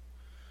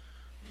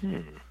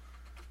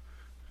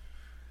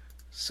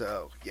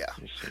 So, yeah.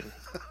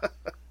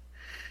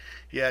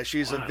 Yeah,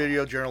 she's a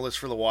video journalist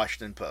for the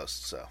Washington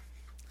Post, so.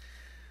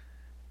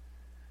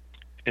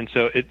 And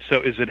so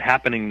is it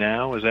happening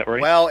now? Is that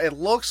right? Well, it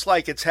looks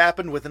like it's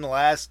happened within the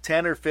last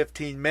 10 or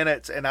 15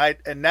 minutes,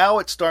 and now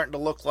it's starting to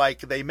look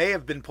like they may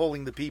have been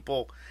pulling the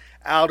people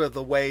out of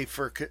the way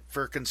for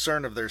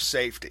concern of their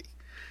safety.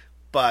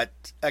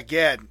 But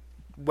again,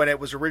 when it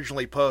was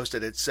originally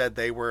posted, it said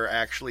they were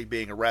actually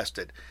being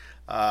arrested.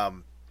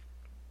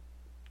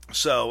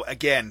 So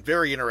again,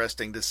 very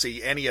interesting to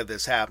see any of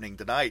this happening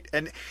tonight.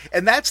 And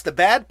that's the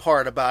bad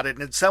part about it.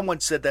 And someone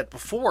said that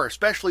before,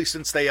 especially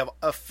since they have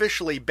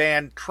officially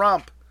banned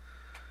Trump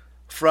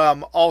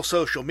from all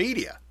social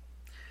media,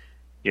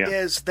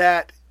 is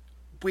that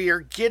we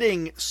are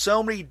getting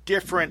so many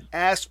different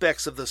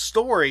aspects of the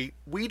story.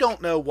 We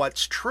don't know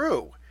what's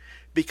true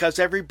because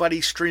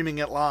everybody's streaming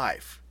it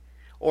live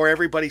or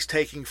everybody's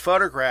taking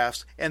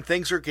photographs and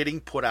things are getting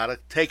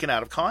taken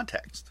out of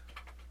context.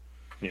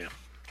 Yeah.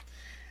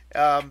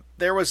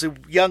 There was a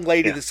young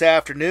lady this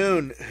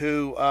afternoon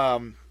who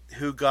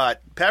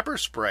got pepper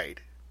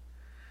sprayed,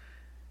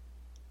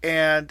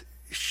 and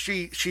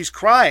she's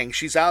crying.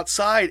 She's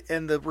outside,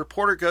 and the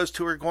reporter goes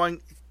to her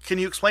going, "Can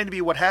you explain to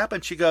me what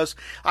happened?" She goes,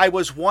 "I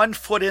was 1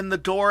 foot in the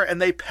door,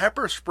 and they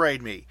pepper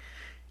sprayed me."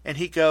 And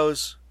he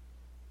goes,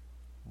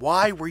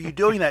 "Why were you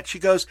doing that?" She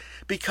goes,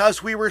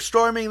 "Because we were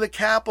storming the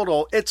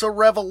Capitol. It's a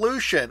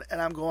revolution."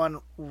 And I'm going,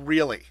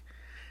 really?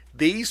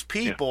 These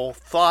people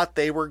thought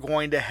they were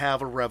going to have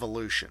a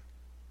revolution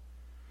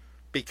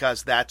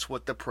because that's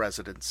what the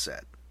president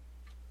said.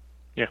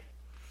 Yeah.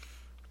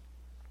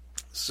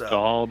 So it's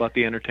all about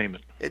the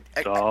entertainment.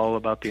 It's all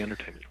about the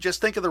entertainment.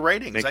 Just think of the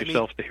ratings. Make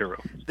yourself the hero.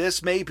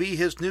 This may be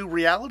his new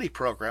reality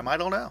program. I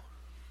don't know.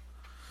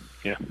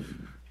 Yeah.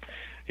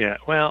 Yeah.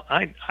 Well,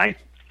 I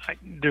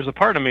there's a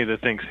part of me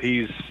that thinks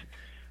he's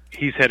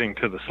heading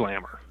to the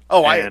slammer.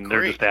 Oh, I agree. And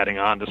they're just adding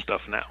on to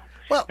stuff now.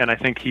 Well, and I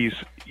think he's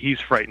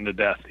frightened to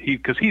death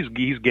because he's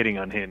getting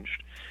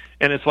unhinged,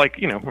 and it's like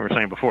we were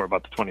saying before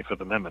about the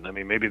 25th Amendment. I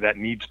mean, maybe that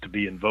needs to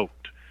be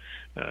invoked,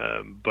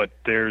 but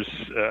there's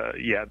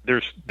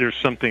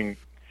something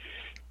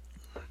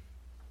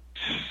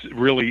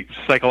really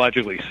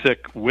psychologically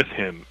sick with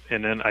him,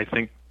 and then I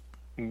think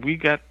we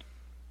got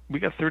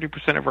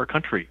 30% of our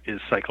country is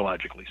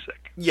psychologically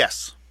sick.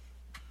 Yes.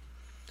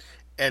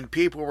 And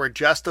people were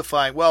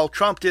justifying, well,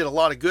 Trump did a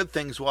lot of good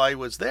things while he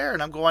was there,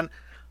 and I'm going,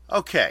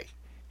 okay.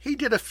 He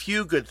did a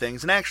few good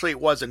things, and actually it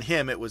wasn't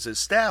him, it was his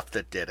staff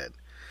that did it.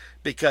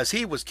 Because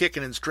he was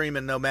kicking and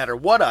screaming no matter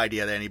what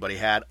idea that anybody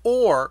had.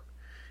 Or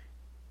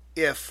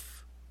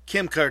if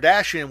Kim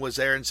Kardashian was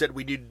there and said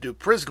we need to do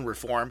prison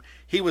reform,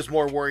 he was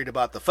more worried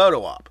about the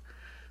photo op.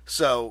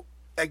 So,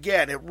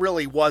 again, it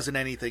really wasn't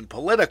anything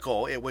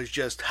political. It was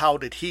just how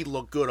did he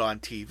look good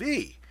on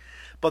TV.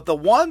 But the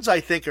ones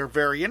I think are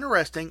very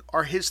interesting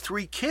are his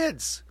 3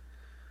 kids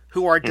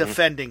who are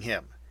defending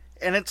him.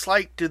 And it's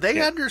like, do they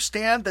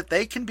understand that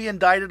they can be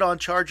indicted on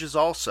charges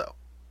also?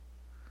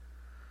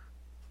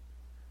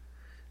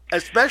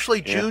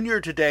 Especially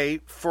Junior today,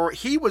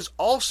 he was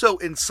also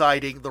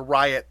inciting the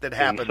riot that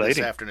happened this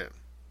afternoon.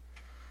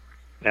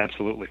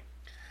 Absolutely.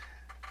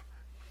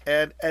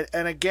 And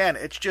again,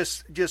 it's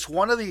just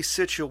one of these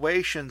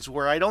situations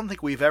where I don't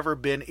think we've ever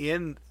been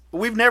in.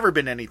 We've never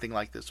been anything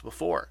like this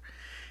before,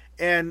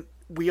 and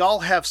we all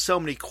have so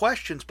many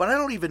questions, but I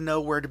don't even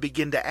know where to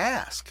begin to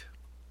ask.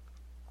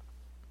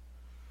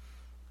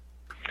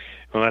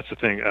 Well, that's the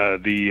thing.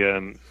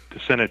 The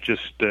Senate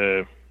just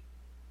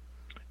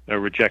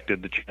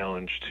rejected the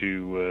challenge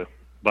to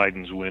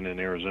Biden's win in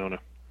Arizona.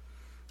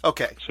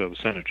 Okay. So the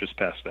Senate just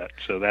passed that.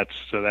 So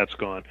that's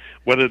gone.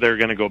 Whether they're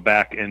going to go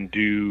back and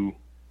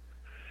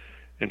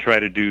try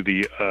to do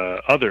the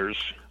others,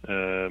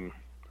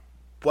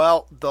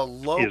 well,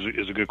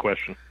 is a good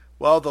question.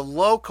 Well, the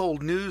local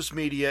news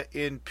media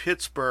in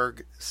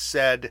Pittsburgh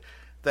said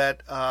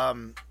that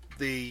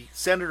the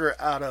senator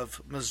out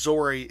of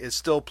Missouri is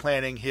still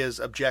planning his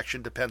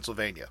objection to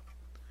Pennsylvania.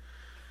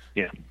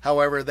 Yeah.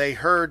 However, they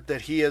heard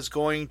that he is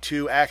going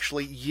to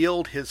actually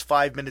yield his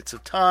 5 minutes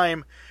of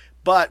time,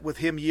 but with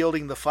him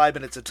yielding the 5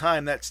 minutes of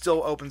time, that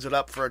still opens it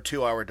up for a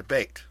 2-hour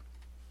debate.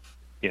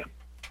 Yeah.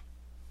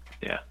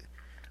 Yeah.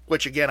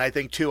 Which, again, I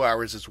think 2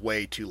 hours is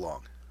way too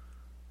long.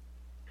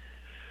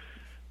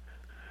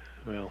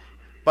 Well.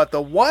 But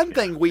the one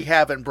thing we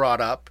haven't brought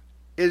up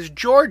is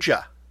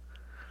Georgia.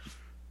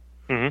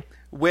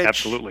 Mm-hmm.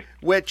 Absolutely.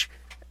 Which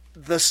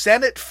the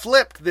Senate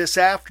flipped this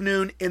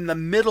afternoon in the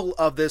middle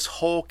of this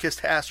whole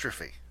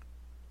catastrophe.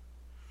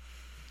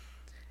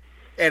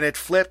 And it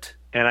flipped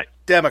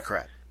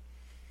Democrat.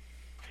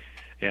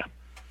 Yeah.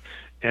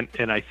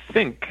 And I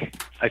think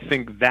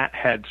that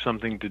had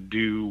something to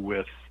do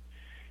with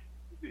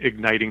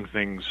igniting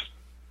things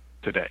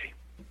today.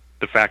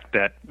 The fact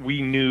that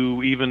we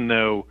knew, even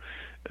though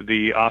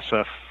the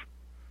Ossoff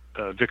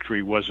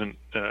victory wasn't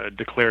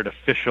declared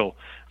official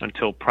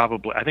until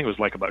probably, I think it was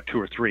like about 2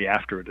 or 3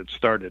 after it had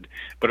started,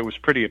 but it was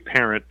pretty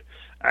apparent.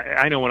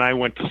 I know when I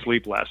went to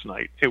sleep last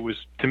night,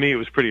 to me it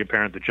was pretty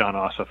apparent that Jon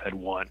Ossoff had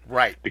won.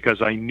 Right.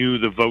 Because I knew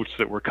the votes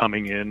that were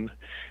coming in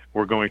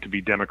were going to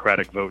be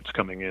Democratic votes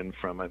coming in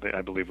from,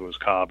 I believe it was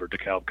Cobb or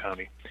DeKalb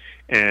County.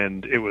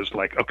 And it was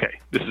like, okay,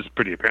 this is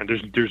pretty apparent.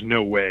 There's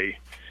no way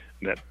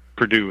that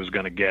Perdue is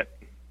going to get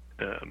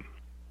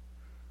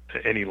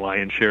any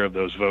lion's share of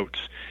those votes,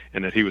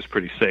 and that he was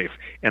pretty safe.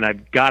 And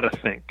I've got to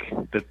think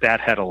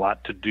that had a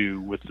lot to do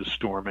with the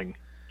storming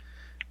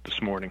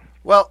this morning.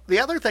 Well, the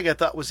other thing I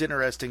thought was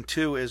interesting,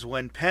 too, is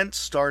when Pence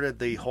started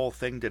the whole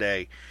thing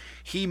today,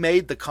 he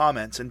made the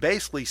comments and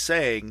basically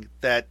saying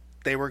that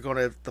they were going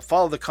to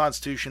follow the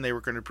Constitution, they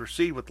were going to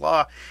proceed with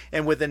law,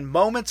 and within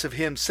moments of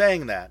him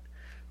saying that,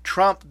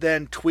 Trump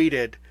then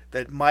tweeted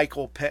that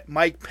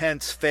Mike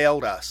Pence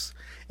failed us,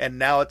 and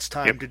now it's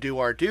time to do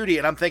our duty.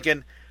 And I'm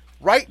thinking,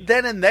 right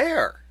then and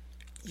there,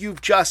 you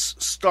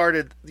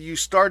started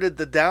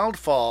the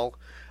downfall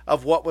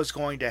of what was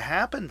going to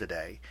happen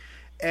today.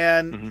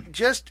 And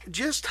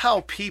just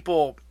how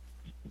people,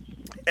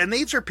 and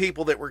these are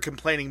people that were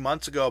complaining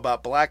months ago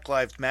about Black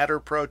Lives Matter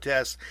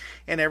protests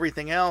and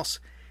everything else,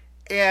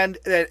 and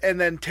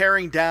then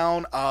tearing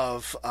down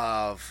of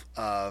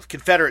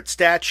Confederate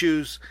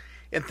statues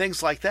and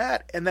things like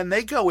that. And then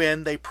they go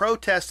in, they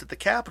protest at the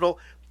Capitol,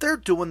 they're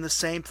doing the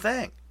same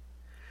thing.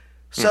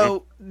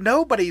 So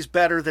nobody's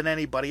better than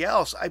anybody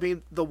else. I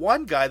mean, the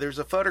one guy, there's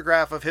a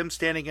photograph of him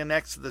standing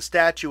next to the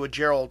statue of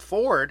Gerald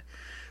Ford,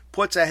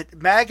 puts a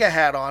MAGA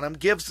hat on him,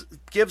 gives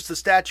the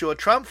statue a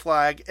Trump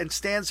flag, and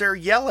stands there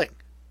yelling.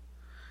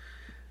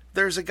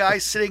 There's a guy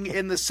sitting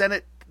in the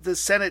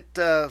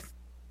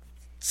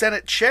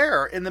Senate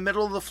chair in the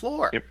middle of the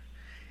floor. Yep.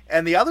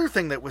 And the other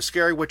thing that was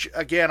scary, which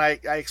again I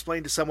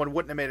explained to someone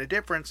wouldn't have made a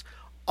difference,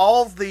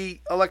 all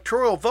the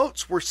electoral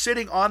votes were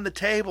sitting on the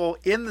table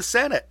in the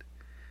Senate.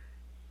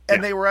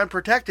 And they were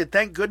unprotected.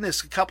 Thank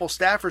goodness a couple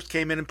staffers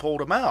came in and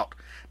pulled them out.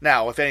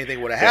 Now, if anything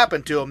would have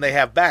happened to them, they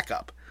have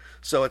backup.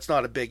 So it's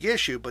not a big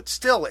issue, but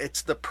still,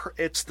 it's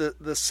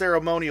the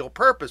ceremonial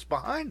purpose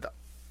behind them.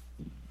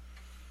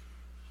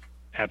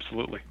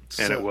 Absolutely.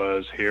 And it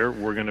was, here,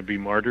 we're going to be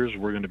martyrs,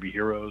 we're going to be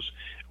heroes,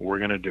 we're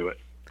going to do it.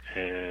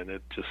 And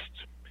it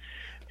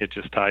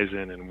just ties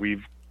in, and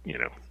we've,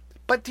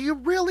 But do you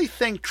really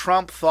think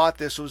Trump thought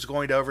this was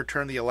going to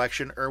overturn the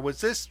election, or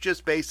was this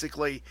just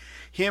basically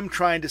him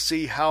trying to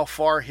see how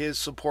far his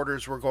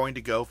supporters were going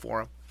to go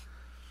for him?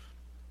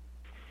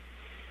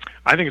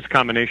 I think it's a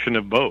combination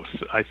of both.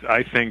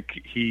 I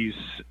think he's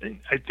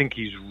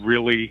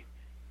really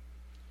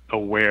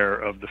aware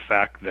of the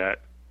fact that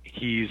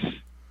he's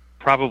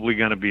probably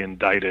going to be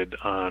indicted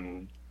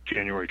on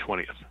January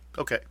 20th.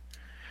 Okay.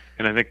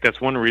 And I think that's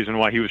one reason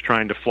why he was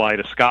trying to fly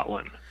to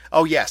Scotland.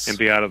 Oh, yes. And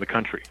be out of the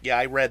country. Yeah,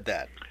 I read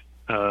that.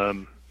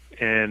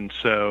 And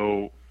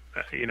so,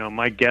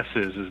 my guess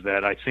is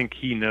that I think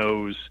he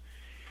knows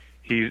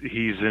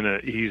he's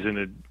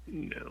in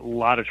a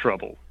lot of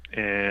trouble,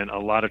 and a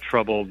lot of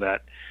trouble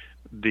that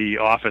the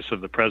office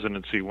of the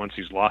presidency, once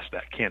he's lost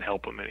that, can't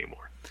help him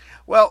anymore.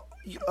 Well,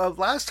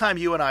 last time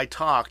you and I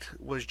talked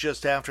was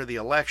just after the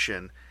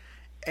election,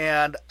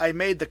 and I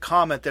made the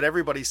comment that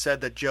everybody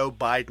said that Joe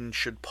Biden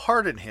should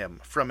pardon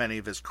him from any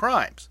of his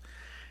crimes.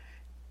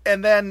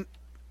 And then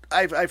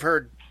I've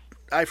heard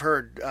I've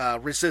heard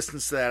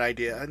resistance to that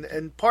idea,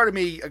 and part of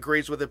me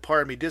agrees with it,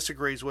 part of me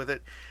disagrees with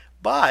it,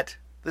 but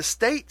the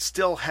state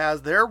still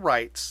has their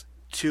rights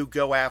to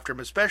go after him,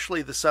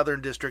 especially the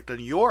Southern District of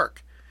New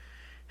York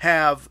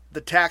have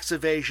the tax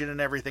evasion and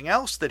everything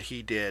else that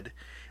he did,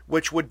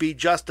 which would be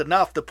just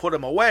enough to put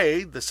him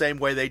away the same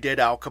way they did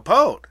Al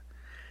Capone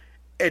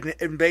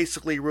and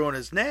basically ruin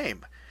his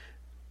name.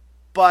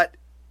 But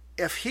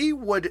if he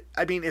would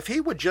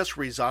just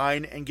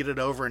resign and get it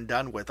over and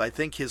done with, I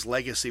think his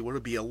legacy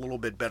would be a little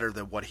bit better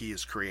than what he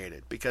has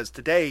created, because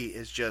today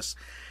is just,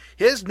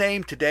 his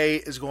name today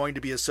is going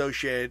to be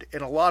associated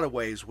in a lot of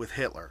ways with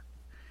Hitler.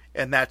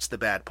 And that's the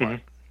bad part.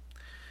 Mm-hmm.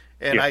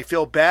 And I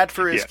feel bad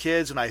for his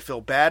kids, and I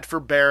feel bad for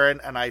Barron,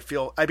 and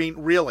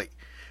really,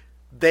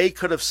 they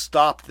could have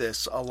stopped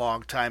this a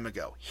long time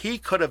ago. He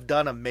could have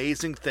done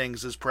amazing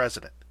things as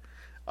president.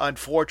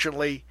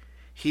 Unfortunately,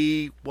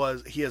 he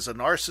is a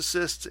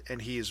narcissist,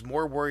 and he is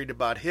more worried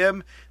about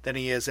him than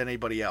he is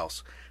anybody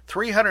else.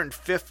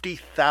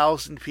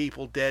 350,000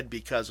 people dead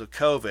because of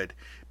COVID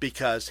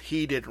because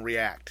he didn't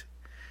react.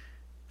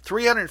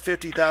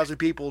 350,000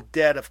 people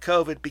dead of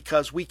COVID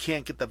because we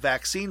can't get the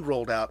vaccine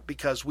rolled out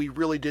because we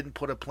really didn't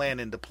put a plan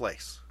into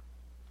place.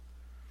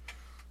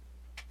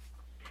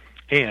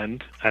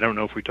 And I don't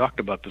know if we talked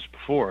about this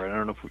before. I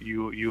don't know if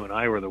you and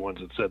I were the ones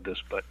that said this,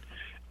 but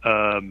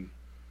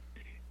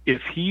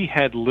if he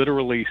had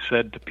literally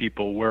said to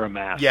people, wear a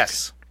mask,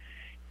 yes,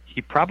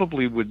 he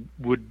probably would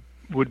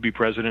be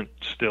president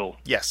still.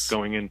 Yes,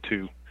 going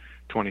into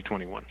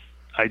 2021.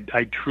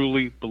 I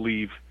truly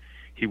believe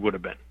he would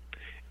have been.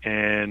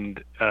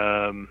 And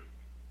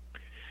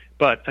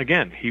but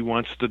again, he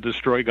wants to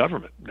destroy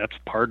government. That's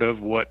part of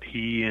what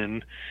he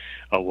and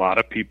a lot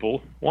of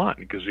people want,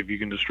 because if you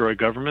can destroy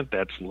government,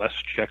 that's less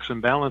checks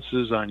and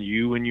balances on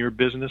you and your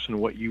business and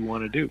what you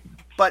want to do.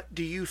 But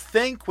do you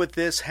think with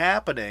this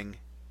happening,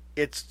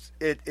 it's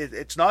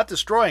not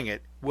destroying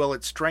it? Will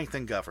it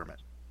strengthen government?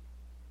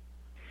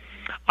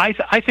 I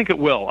think it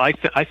will.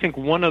 I think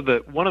one of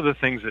the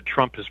things that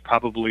Trump has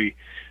probably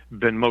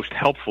been most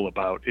helpful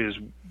about is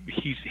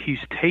he's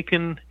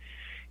taken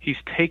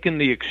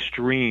the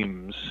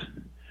extremes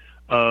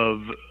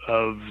of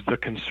the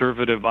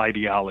conservative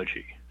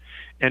ideology,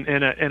 and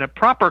a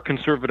proper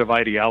conservative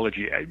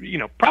ideology,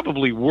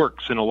 probably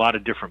works in a lot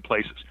of different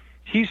places.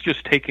 He's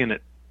just taken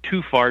it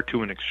too far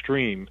to an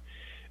extreme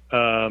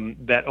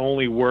that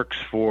only works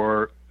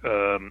for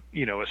a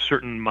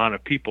certain amount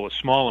of people, a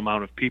small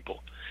amount of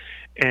people.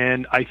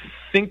 And I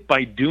think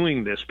by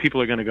doing this,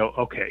 people are going to go,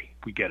 okay,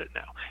 we get it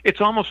now.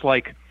 It's almost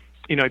like,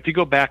 if you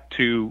go back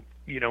to,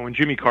 when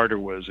Jimmy Carter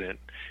was in,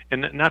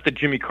 and not that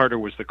Jimmy Carter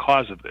was the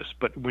cause of this,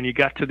 but when you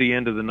got to the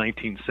end of the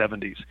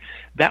 1970s,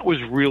 that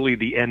was really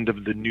the end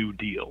of the New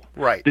Deal.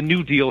 Right. The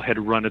New Deal had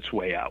run its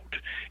way out.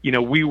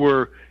 We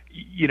were,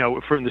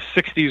 from the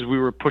 60s, we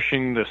were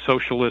pushing the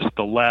socialists,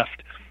 the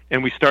left,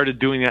 and we started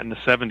doing that in the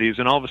 70s.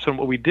 And all of a sudden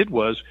what we did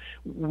was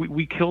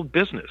we killed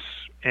business.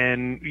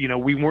 And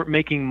we weren't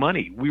making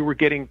money. We were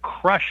getting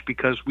crushed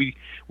because we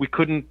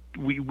couldn't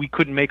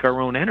make our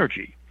own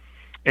energy.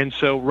 And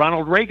so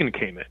Ronald Reagan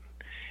came in,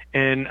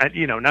 and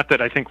not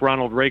that I think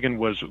Ronald Reagan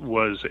was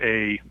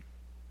a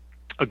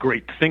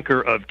great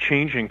thinker of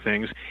changing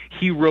things.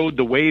 He rode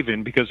the wave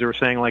in because they were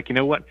saying, like, you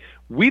know what,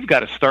 we've got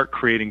to start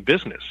creating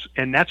business,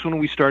 and that's when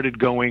we started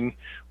going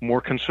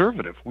more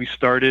conservative. We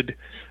started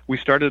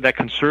that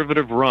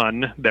conservative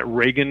run that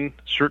Reagan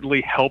certainly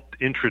helped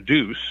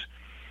introduce,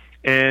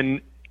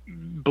 and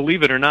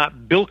believe it or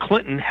not, Bill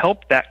Clinton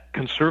helped that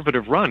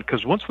conservative run,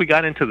 because once we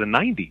got into the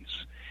 90s,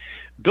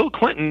 Bill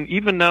Clinton,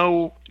 even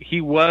though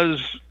he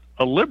was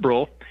a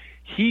liberal,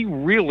 he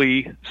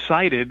really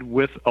sided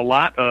with a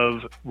lot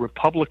of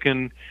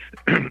Republican,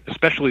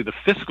 especially the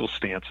fiscal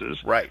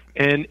stances. Right.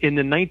 And in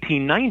the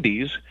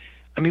 1990s,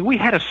 we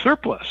had a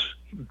surplus.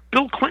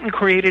 Bill Clinton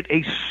created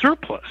a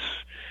surplus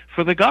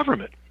for the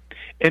government.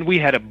 And we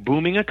had a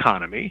booming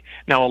economy.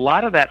 Now, a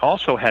lot of that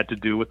also had to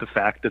do with the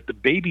fact that the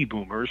baby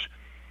boomers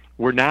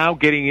were now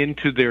getting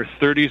into their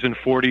 30s and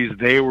 40s.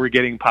 They were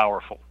getting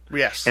powerful.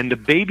 Yes. And the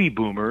baby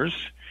boomers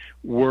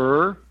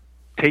were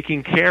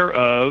taking care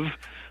of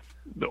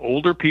the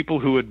older people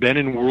who had been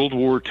in World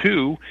War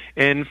II.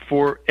 And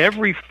for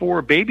every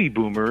 4 baby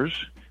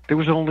boomers, there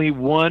was only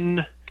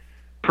one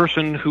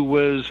person who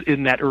was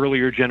in that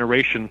earlier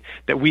generation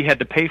that we had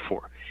to pay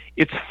for.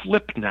 It's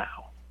flipped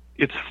now.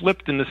 It's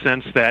flipped in the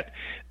sense that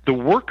the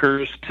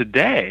workers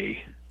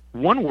today,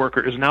 one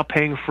worker is now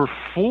paying for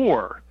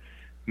 4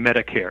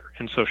 Medicare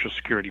and Social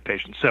Security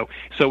patients. So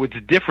it's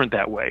different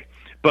that way.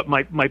 But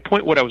my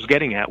point, what I was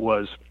getting at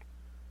was,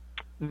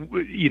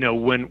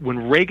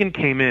 when Reagan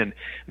came in,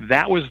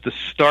 that was the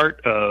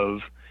start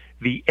of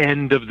the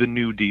end of the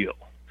New Deal.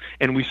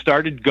 And we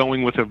started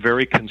going with a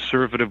very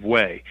conservative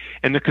way.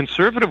 And the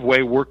conservative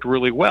way worked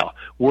really well.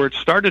 Where it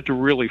started to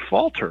really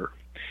falter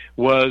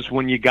was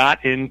when you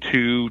got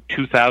into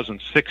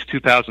 2006,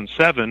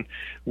 2007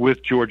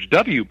 with George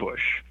W.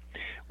 Bush,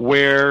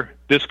 where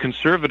this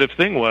conservative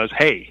thing was,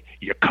 hey,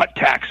 you cut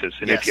taxes,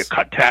 and Yes. if you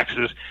cut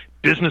taxes,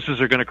 businesses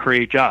are going to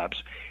create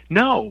jobs.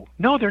 No,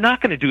 they're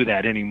not going to do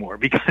that anymore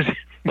because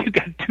you've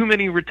got too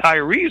many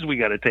retirees we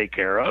got to take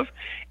care of.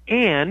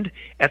 And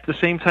at the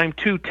same time,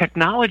 too,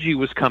 technology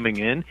was coming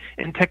in,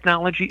 and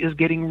technology is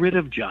getting rid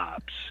of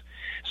jobs.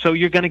 So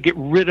you're going to get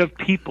rid of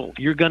people.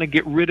 You're going to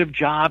get rid of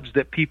jobs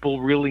that people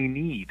really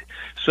need.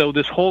 So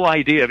this whole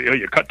idea of,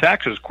 you cut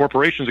taxes,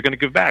 corporations are going to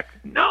give back.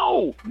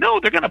 No,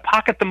 they're going to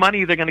pocket the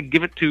money. They're going to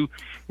give it to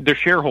their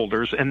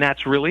shareholders, and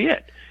that's really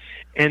it.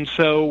 And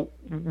so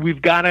we're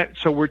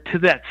to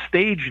that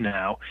stage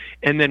now.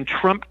 And then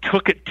Trump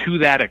took it to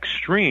that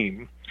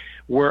extreme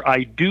where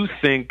I do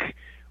think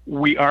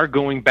we are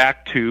going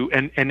back to,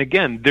 and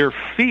again, their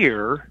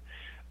fear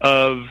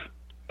of,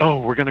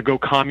 we're going to go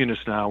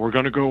communist now. We're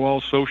going to go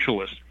all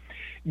socialist.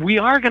 We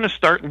are going to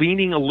start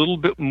leaning a little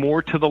bit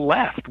more to the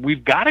left.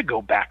 We've got to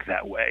go back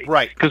that way.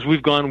 Right. Because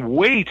we've gone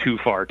way too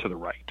far to the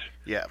right.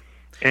 Yeah.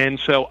 And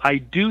so I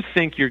do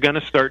think you're going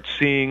to start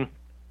seeing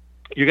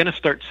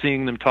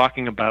them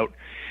talking about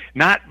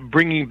not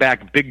bringing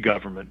back big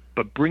government,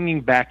 but bringing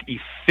back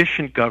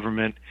efficient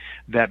government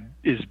that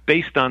is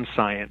based on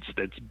science,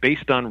 that's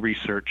based on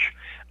research.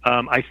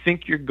 I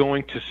think you're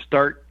going to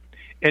start,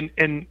 and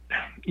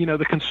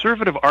the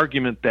conservative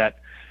argument that,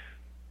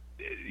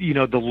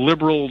 the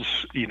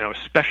liberals,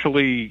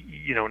 especially,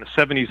 in the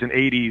 70s and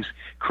 80s,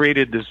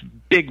 created this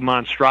big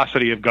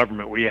monstrosity of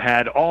government where you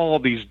had all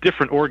these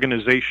different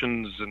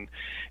organizations and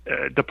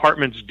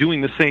departments doing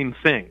the same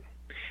thing.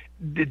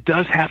 It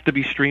does have to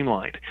be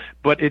streamlined,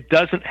 but it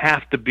doesn't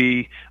have to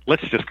be,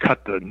 let's just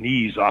cut the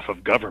knees off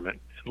of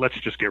government. Let's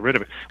just get rid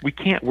of it. We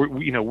can't.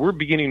 We're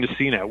beginning to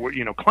see now.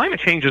 Climate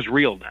change is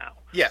real now.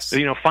 Yes.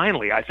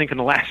 Finally, I think in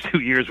the last 2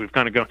 years we've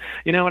kind of gone,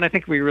 and I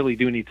think we really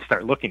do need to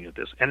start looking at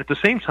this. And at the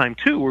same time,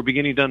 too, we're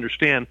beginning to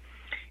understand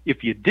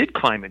if you did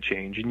climate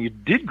change and you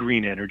did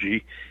green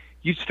energy,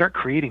 you'd start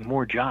creating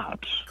more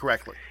jobs.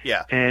 Correctly.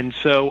 Yeah. And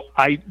so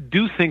I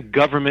do think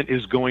government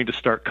is going to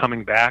start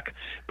coming back,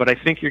 but I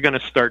think you're going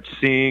to start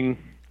seeing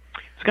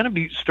it's going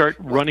to start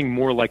running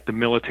more like the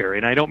military.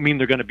 And I don't mean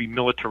they're going to be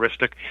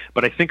militaristic,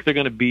 but I think they're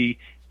going to be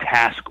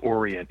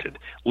task-oriented.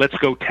 Let's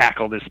go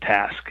tackle this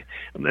task.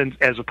 And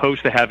as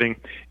opposed to having,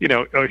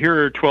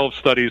 here are 12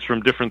 studies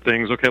from different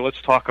things. Okay,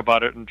 let's talk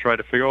about it and try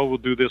to figure, we'll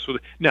do this with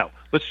it. No,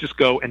 let's just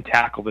go and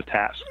tackle the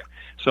task.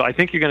 So I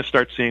think you're going to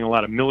start seeing a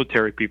lot of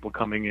military people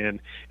coming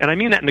in. And I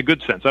mean that in a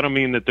good sense. I don't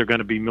mean that they're going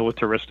to be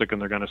militaristic and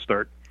they're going to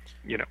start,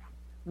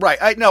 Right.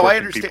 I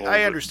understand. I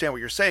over. understand what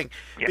you're saying,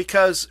 Yeah.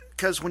 because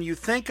when you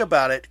think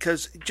about it,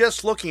 because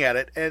just looking at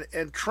it,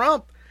 and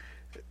Trump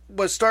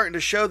was starting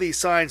to show these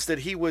signs that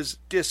he was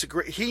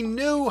disagree. He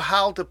knew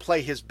how to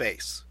play his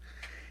base,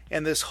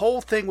 and this whole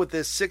thing with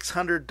this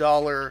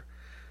 $600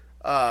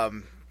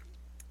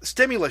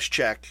 stimulus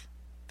check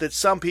that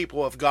some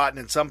people have gotten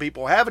and some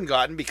people haven't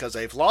gotten because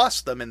they've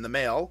lost them in the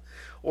mail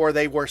or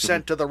they were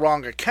sent to the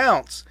wrong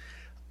accounts.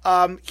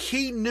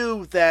 He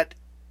knew that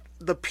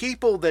the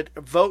people that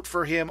vote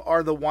for him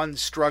are the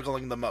ones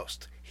struggling the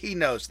most. He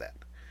knows that.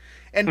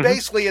 And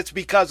basically it's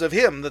because of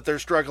him that they're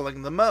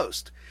struggling the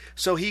most.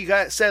 So he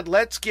said,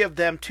 let's give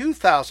them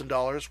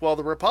 $2,000. Well,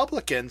 the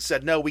Republicans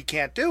said, no, we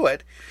can't do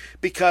it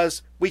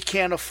because we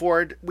can't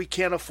afford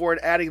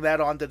adding that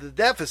onto the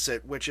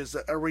deficit, which is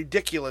a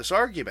ridiculous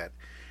argument.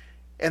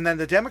 And then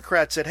the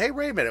Democrats said, hey,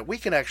 wait a minute, we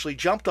can actually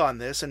jump on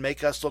this and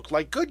make us look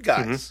like good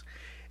guys.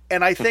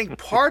 And I think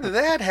part of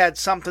that had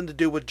something to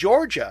do with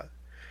Georgia,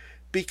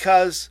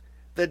 because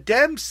the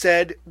Dems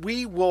said,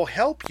 we will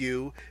help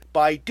you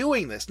by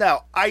doing this.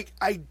 Now, I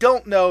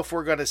don't know if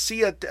we're going to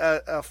see a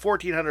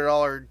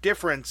 $1,400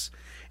 difference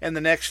in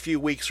the next few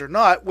weeks or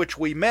not, which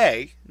we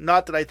may.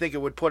 Not that I think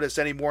it would put us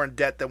any more in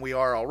debt than we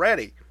are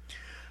already.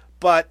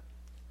 But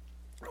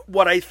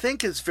what I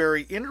think is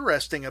very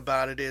interesting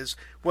about it is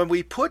when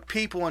we put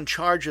people in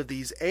charge of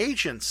these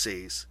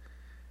agencies,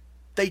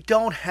 they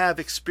don't have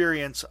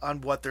experience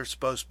on what they're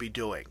supposed to be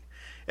doing,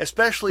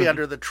 especially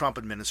under the Trump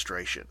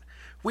administration.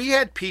 We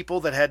had people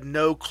that had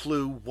no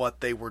clue what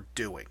they were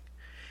doing,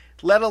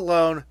 let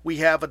alone we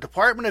have a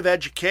Department of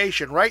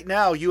Education. Right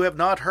now, you have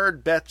not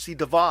heard Betsy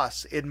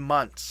DeVos in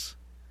months.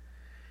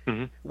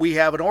 We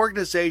have an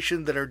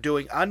organization that are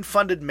doing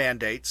unfunded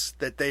mandates,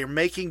 that they are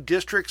making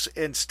districts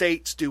and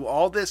states do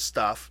all this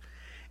stuff,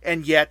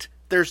 and yet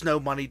there's no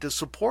money to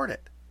support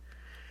it.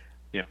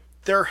 Yeah.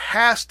 There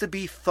has to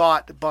be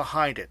thought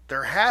behind it.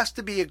 There has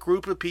to be a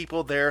group of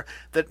people there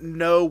that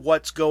know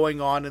what's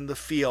going on in the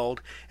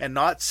field and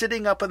not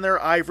sitting up in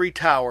their ivory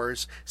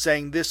towers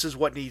saying this is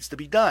what needs to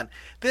be done.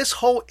 This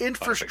whole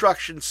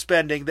infrastructure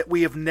spending that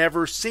we have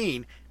never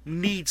seen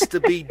needs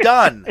to be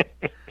done.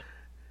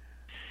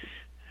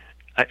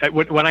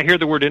 When I hear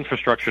the word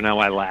infrastructure now,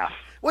 I laugh.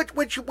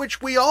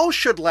 Which we all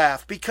should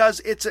laugh, because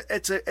it's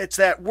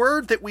that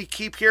word that we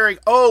keep hearing.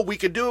 Oh, we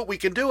can do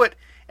it,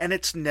 and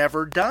it's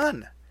never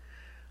done.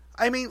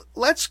 I mean,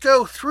 let's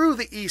go through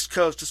the East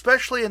Coast,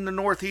 especially in the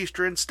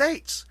northeastern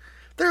states.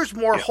 There's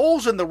more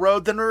holes in the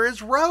road than there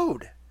is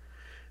road.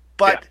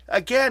 But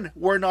again,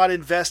 we're not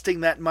investing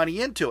that money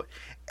into it.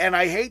 And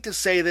I hate to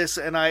say this,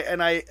 and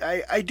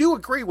I do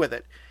agree with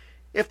it.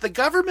 if the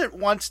government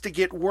wants to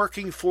get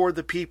working for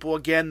the people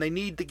again, they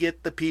need to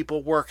get the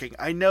people working.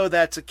 I know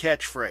that's a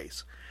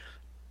catchphrase.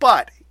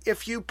 But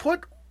if you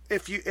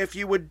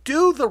would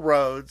do the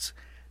roads,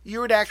 you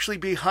would actually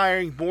be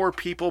hiring more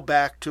people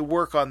back to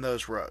work on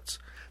those roads.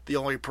 The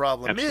only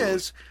problem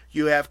is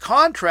you have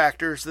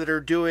contractors that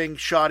are doing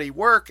shoddy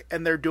work,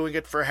 and they're doing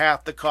it for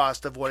half the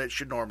cost of what it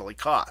should normally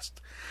cost.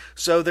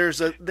 So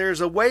there's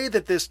a way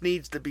that this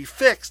needs to be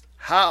fixed.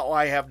 How,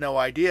 I have no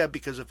idea,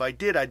 because if I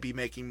did, I'd be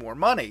making more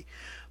money.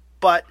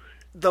 But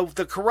the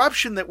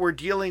corruption that we're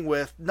dealing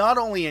with, not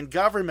only in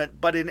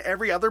government, but in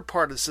every other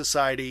part of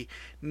society,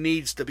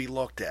 needs to be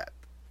looked at.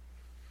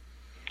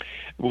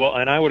 Well,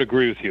 and I would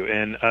agree with you.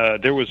 And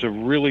there was a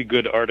really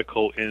good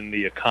article in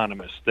The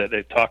Economist that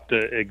they talked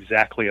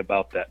exactly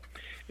about that,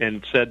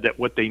 and said that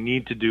what they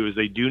need to do is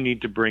they do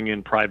need to bring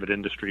in private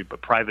industry,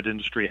 but private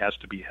industry has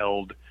to be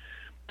held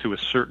to a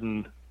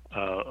certain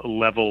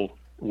level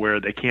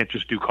where they can't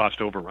just do cost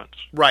overruns.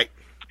 Right.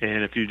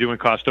 And if you're doing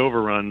cost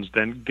overruns,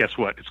 then guess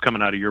what? It's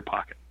coming out of your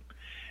pocket.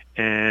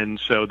 And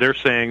so they're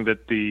saying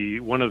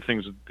that one of the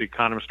things that The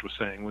Economist was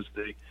saying was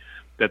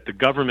that the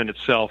government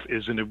itself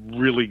isn't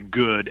really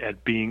good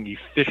at being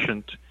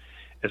efficient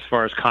as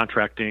far as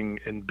contracting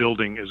and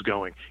building is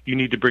going. You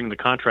need to bring the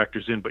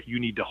contractors in, but you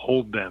need to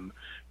hold them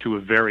to a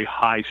very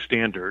high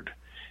standard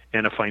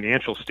and a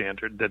financial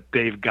standard that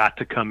they've got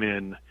to come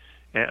in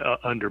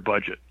under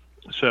budget.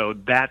 So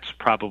that's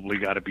probably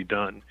got to be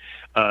done.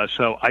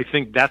 So I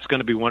think that's going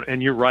to be one.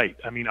 And you're right.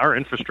 I mean, our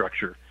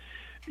infrastructure,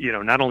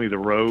 not only the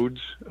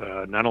roads,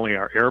 not only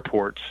our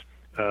airports,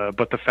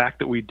 but the fact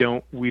that we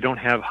don't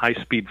have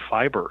high-speed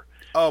fiber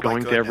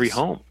going to every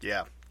home.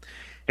 Yeah.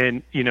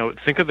 And,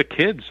 think of the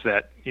kids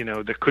that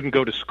couldn't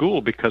go to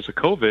school because of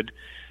COVID.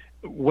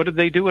 What did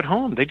they do at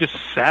home? They just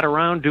sat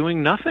around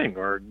doing nothing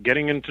or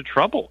getting into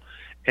trouble.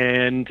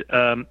 And,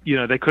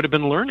 they could have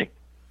been learning.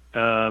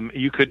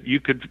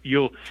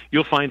 You'll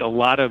find a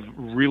lot of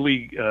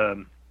really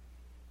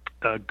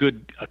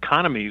good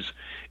economies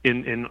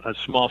in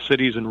small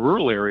cities and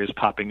rural areas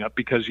popping up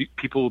because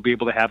people will be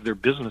able to have their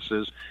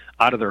businesses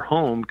out of their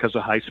home because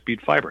of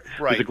high-speed fiber.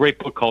 Right. There's a great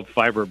book called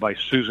Fiber by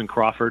Susan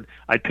Crawford.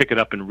 I'd pick it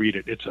up and read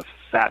it. It's a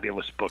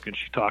fabulous book, and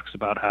she talks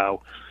about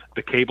how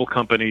the cable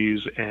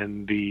companies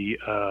and the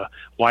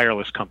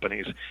wireless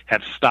companies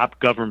have stopped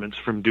governments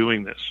from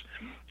doing this.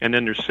 And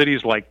then there's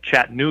cities like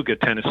Chattanooga,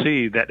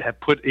 Tennessee, that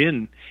have put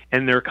in,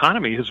 and their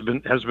economy has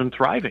been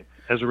thriving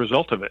as a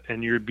result of it.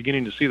 And you're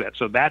beginning to see that.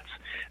 So that's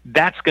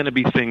going to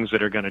be things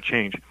that are going to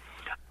change.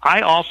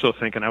 I also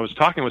think, and I was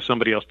talking with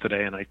somebody else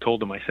today, and I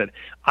told them, I said,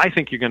 I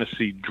think you're going to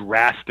see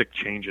drastic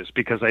changes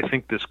because I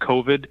think this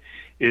COVID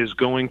is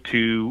going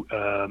to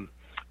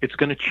it's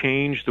going to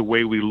change the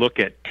way we look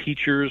at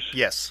teachers,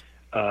 yes,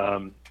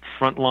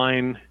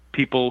 frontline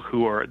people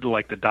who are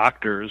like the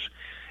doctors.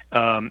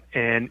 And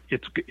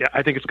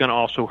I think it's going to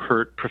also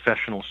hurt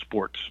professional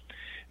sports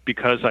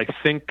because I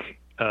think,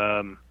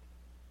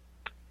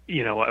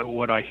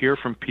 what I hear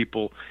from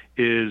people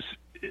is,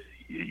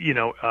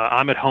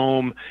 I'm at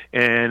home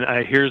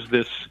and here's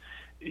this,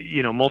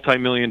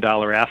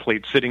 multi-million-dollar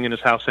athlete sitting in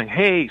his house saying,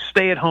 hey,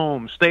 stay at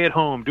home,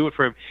 do it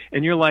for him.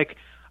 And you're like,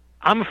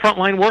 I'm a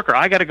frontline worker.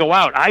 I got to go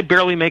out. I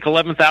barely make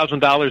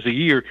 $11,000 a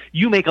year.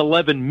 You make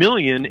 $11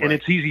 million, and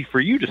it's easy for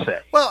you to say.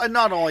 Well, and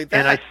not only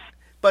that,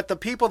 but the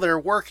people that are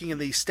working in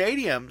these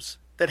stadiums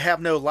that have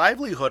no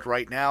livelihood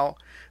right now,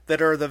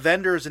 that are the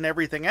vendors and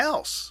everything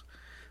else.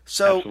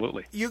 So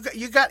absolutely. you're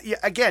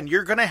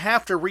going to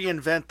have to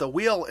reinvent the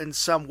wheel in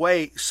some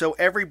way so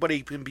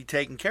everybody can be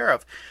taken care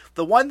of.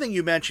 The one thing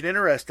you mentioned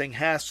interesting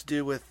has to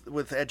do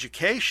with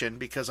education,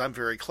 because I'm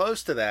very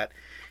close to that,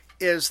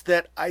 is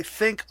that I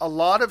think a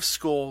lot of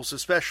schools,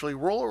 especially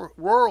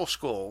rural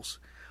schools,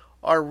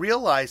 are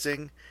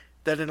realizing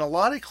that in a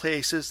lot of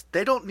cases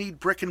they don't need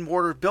brick and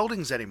mortar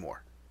buildings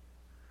anymore.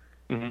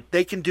 Mm-hmm.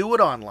 They can do it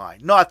online.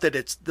 Not that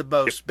it's the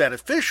most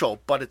beneficial,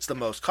 but it's the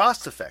most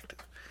cost effective.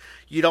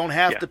 You don't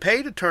have to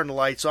pay to turn the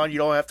lights on. You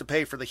don't have to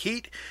pay for the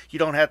heat. You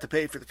don't have to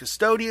pay for the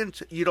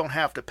custodians. You don't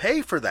have to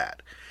pay for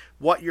that.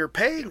 What you're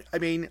paying,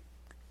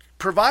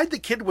 provide the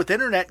kid with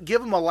internet,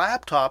 give them a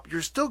laptop,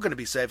 you're still going to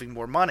be saving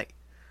more money.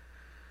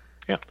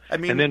 Yeah,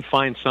 and then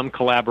find some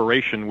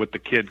collaboration with the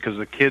kid, because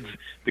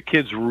the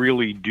kids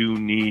really do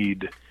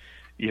need,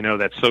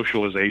 that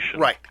socialization,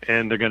 right?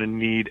 And they're going to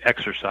need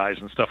exercise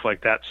and stuff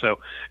like that. So,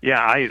 yeah,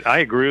 I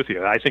agree with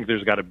you. I think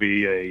there's got to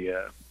be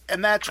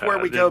and that's where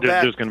we go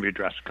back. There's going to be a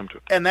drastic come to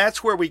it. And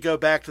that's where we go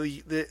back to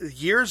the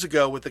years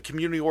ago with the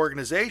community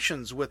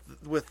organizations,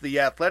 with the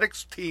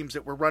athletics teams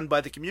that were run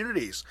by the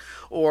communities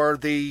or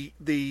the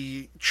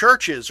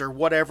churches or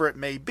whatever it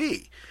may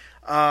be.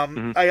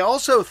 I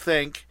also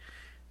think,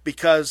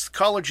 because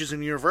colleges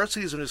and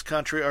universities in this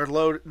country are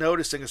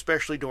noticing,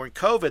 especially during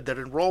COVID, that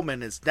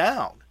enrollment is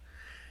down,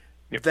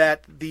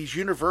 that these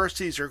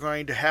universities are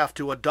going to have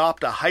to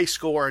adopt a high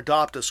school or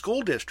adopt a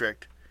school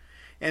district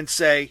and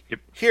say,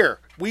 here,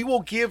 we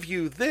will give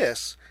you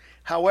this.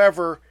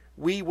 However,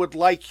 we would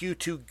like you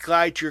to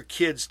guide your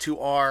kids to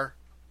our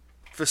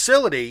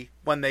facility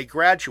when they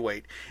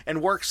graduate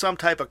and work some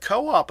type of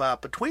co-op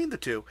out between the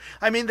two.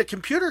 I mean, the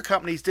computer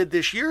companies did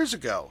this years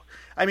ago.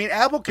 I mean,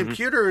 Apple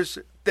Computers,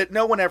 that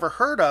no one ever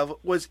heard of,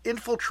 was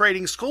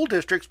infiltrating school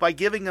districts by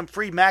giving them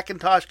free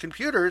Macintosh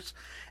computers,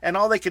 and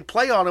all they could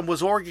play on them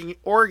was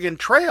Oregon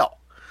Trail.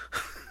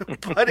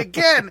 But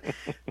again,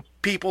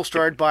 people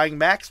started buying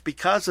Macs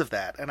because of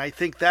that, and I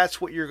think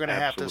that's what you're going to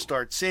have to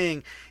start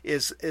seeing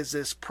is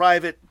this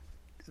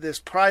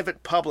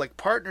private-public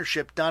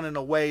partnership done in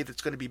a way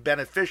that's going to be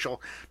beneficial,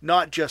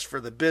 not just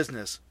for the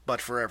business, but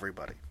for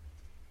everybody.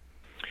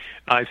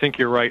 I think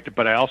you're right,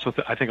 but I also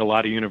I think a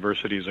lot of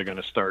universities are going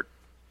to start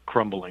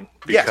crumbling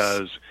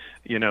because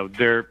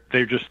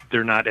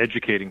they're not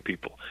educating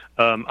people.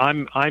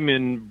 I'm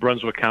in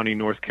Brunswick County,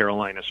 North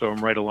Carolina, so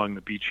I'm right along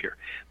the beach here.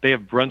 They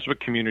have Brunswick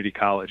Community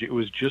College. It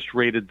was just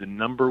rated the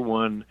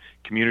 #1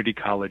 community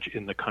college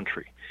in the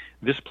country.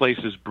 This place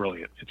is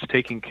brilliant. It's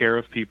taking care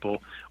of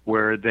people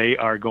where they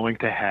are going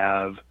to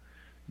have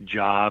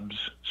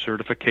jobs,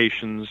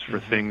 certifications for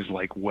things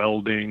like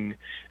welding,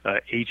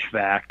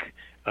 HVAC,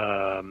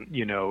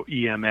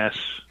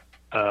 EMS,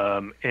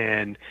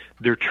 and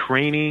they're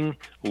training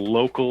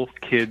local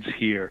kids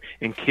here,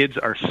 and kids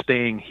are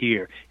staying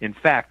here. In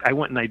fact, I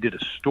went and I did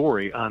a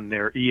story on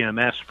their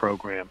EMS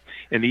program,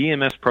 and the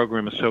EMS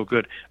program is so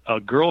good.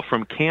 A girl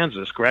from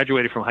Kansas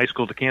graduated from high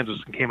school to Kansas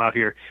and came out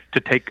here to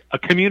take a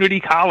community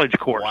college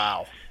course.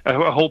 Wow.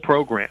 A whole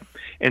program.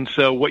 And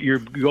so what you're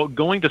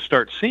going to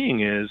start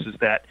seeing is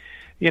that,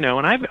 and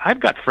I've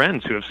got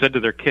friends who have said to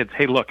their kids,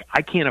 hey, look,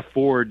 I can't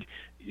afford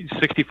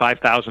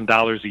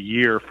 $65,000 a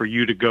year for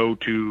you to go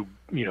to,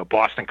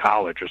 Boston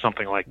College or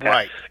something like that.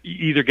 Right.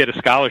 You either get a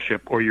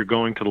scholarship or you're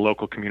going to the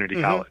local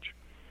community college.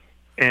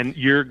 And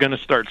you're going to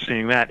start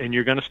seeing that, and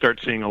you're going to start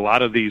seeing a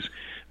lot of these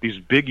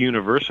big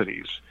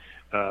universities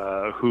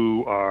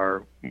who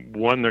are,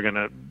 one, they're going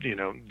to,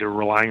 they're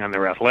relying on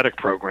their athletic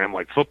program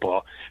like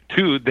football.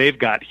 Two, they've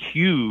got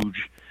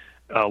huge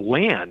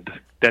land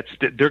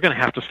they're going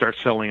to have to start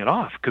selling it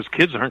off because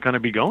kids aren't going to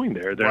be going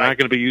there. They're not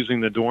going to be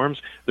using the dorms.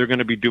 They're going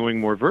to be doing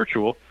more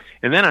virtual.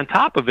 And then on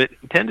top of it,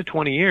 10 to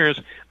 20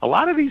 years, a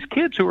lot of these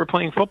kids who are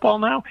playing football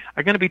now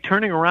are going to be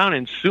turning around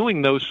and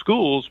suing those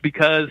schools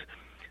because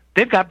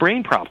they've got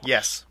brain problems.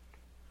 Yes.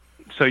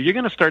 So you're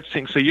going to start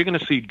seeing. So you're going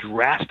to see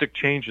drastic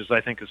changes,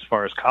 I think, as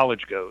far as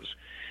college goes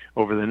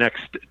over the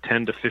next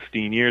 10 to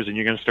 15 years, and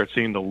you're going to start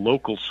seeing the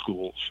local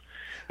schools,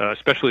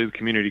 especially the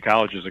community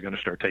colleges, are going to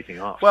start taking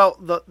off. Well,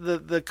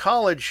 the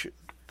college,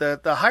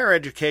 the higher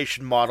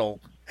education model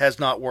has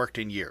not worked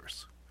in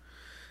years,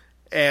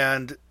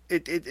 and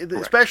it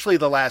especially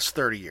the last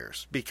 30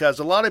 years, because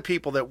a lot of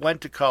people that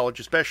went to college,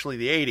 especially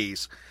the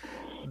 80s,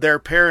 their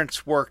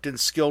parents worked in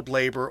skilled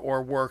labor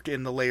or worked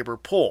in the labor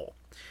pool,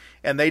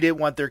 and they didn't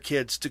want their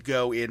kids to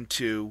go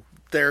into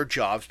their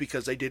jobs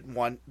because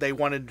they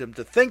wanted them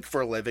to think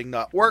for a living,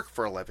 not work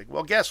for a living.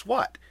 Well, guess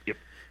what? Yep.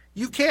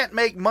 You can't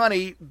make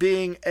money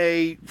being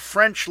a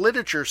French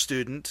literature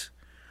student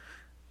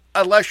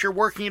unless you're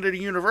working at a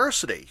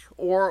university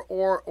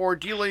or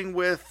dealing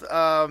with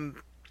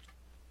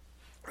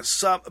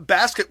some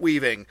basket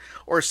weaving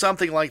or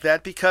something like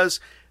that,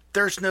 because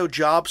there's no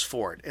jobs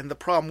for it. And the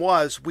problem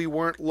was we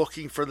weren't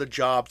looking for the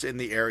jobs in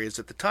the areas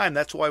at the time.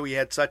 That's why we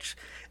had such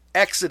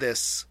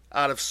exodus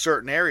out of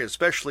certain areas,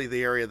 especially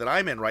the area that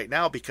I'm in right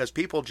now, because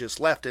people just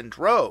left in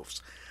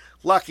droves.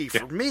 Lucky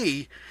for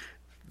me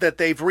that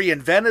they've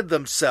reinvented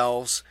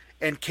themselves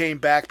and came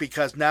back,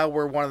 because now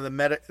we're one of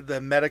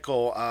the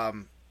medical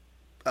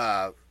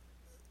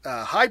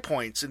high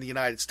points in the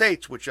United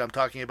States, which I'm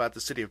talking about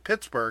the city of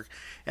Pittsburgh,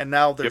 and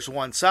now there's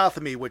one south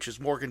of me, which is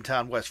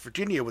Morgantown, West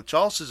Virginia, which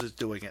also is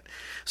doing it.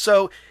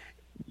 So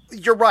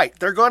you're right.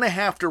 They're going to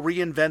have to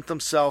reinvent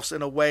themselves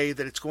in a way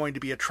that it's going to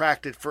be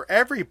attractive for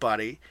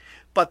everybody.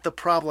 But the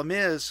problem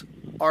is,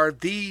 are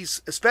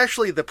these,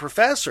 especially the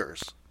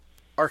professors,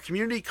 are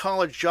community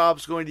college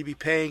jobs going to be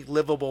paying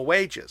livable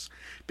wages?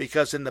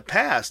 Because in the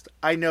past,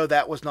 I know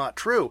that was not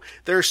true.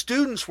 Their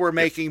students were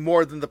making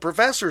more than the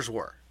professors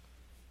were.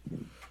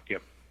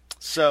 Yep.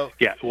 So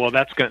yeah, well,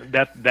 that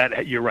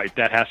you're right.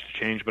 That has to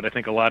change. But I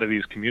think a lot of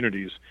these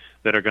communities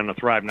that are going to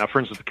thrive now, for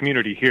instance, the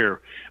community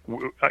here,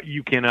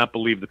 you cannot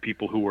believe the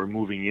people who are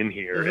moving in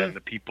here and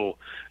the people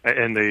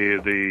and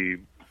the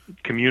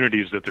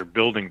communities that they're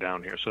building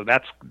down here. So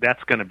that's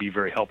going to be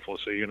very helpful.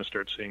 So you're going to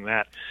start seeing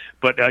that.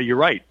 But you're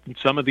right.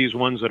 Some of these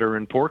ones that are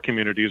in poor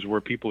communities where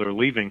people are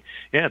leaving,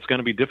 it's going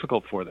to be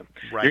difficult for them.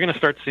 Right. You're going to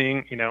start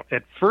seeing,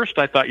 at first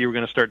I thought you were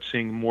going to start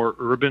seeing more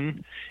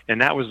urban,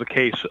 and that was the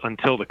case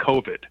until the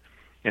COVID.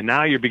 And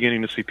now you're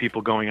beginning to see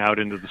people going out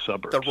into the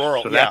suburbs. The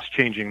rural, so that's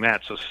changing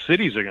that. So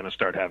cities are going to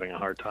start having a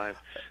hard time.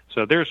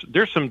 So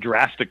there's some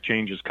drastic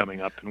changes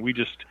coming up, and we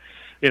just,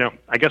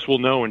 I guess we'll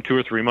know in 2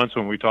 or 3 months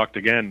when we talked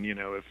again,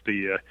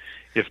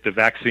 if the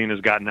vaccine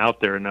has gotten out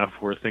there enough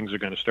where things are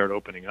going to start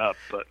opening up.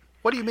 But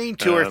what do you mean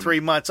 2 or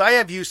 3 months? I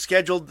have you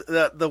scheduled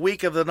the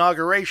week of the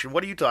inauguration.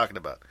 What are you talking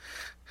about?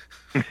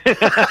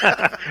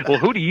 Well,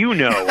 who do you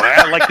know?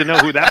 I'd like to know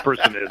who that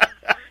person is.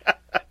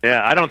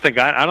 Yeah, I don't think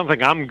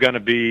I'm going to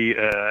be.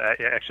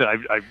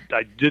 Actually,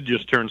 I did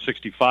just turn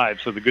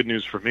 65, so the good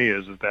news for me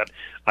is that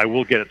I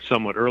will get it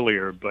somewhat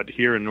earlier. But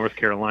here in North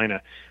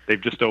Carolina, they've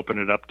just opened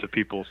it up to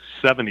people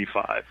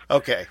 75.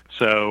 Okay.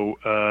 So,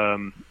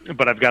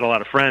 but I've got a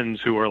lot of friends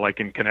who are like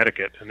in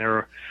Connecticut, and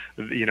they're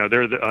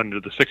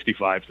under the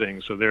 65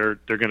 thing, so they're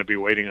going to be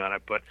waiting on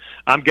it. But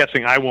I'm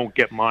guessing I won't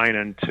get mine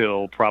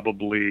until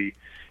probably,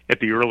 at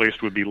the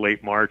earliest, would be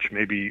late March,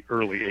 maybe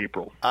early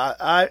April.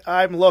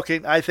 I'm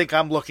looking. I think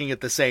I'm looking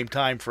at the same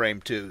time frame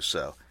too.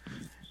 So,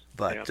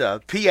 but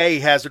PA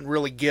hasn't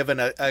really given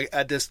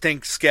a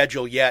distinct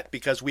schedule yet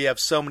because we have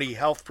so many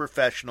health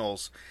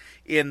professionals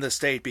in the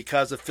state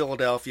because of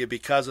Philadelphia,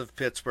 because of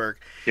Pittsburgh.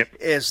 Yep.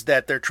 Is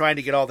that they're trying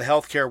to get all the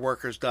healthcare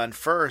workers done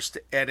first,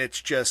 and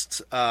it's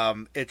just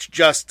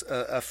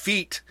a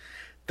feat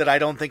that I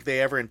don't think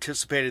they ever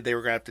anticipated they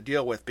were going to have to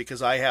deal with,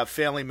 because I have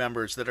family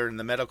members that are in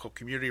the medical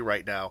community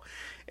right now,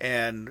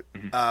 and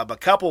a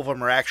couple of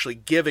them are actually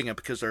giving it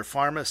because they're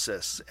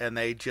pharmacists, and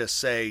they just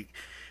say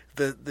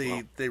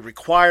the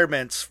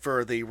requirements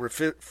for the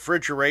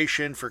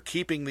refrigeration for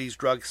keeping these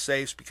drugs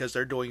safe, because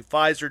they're doing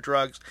Pfizer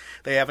drugs,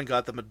 they haven't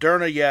got the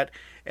Moderna yet,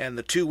 and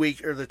the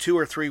 2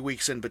 or 3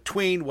 weeks in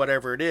between,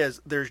 whatever it is,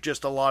 there's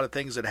just a lot of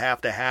things that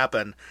have to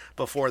happen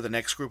before the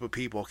next group of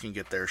people can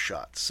get their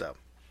shots. So.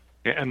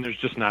 Yeah, and there's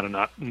just not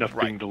enough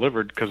being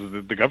delivered because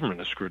the government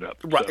is screwed up.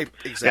 Right, so,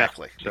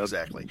 exactly, yeah, so,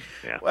 exactly.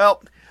 Yeah.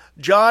 Well,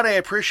 John, I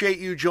appreciate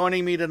you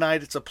joining me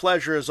tonight. It's a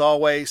pleasure as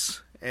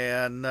always,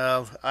 and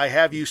I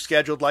have you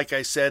scheduled, like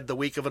I said, the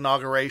week of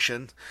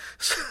inauguration.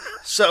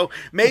 So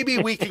maybe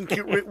we can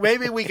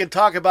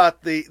talk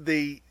about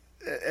the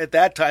at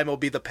that time it'll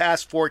be the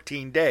past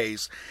 14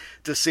 days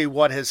to see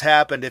what has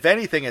happened, if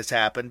anything has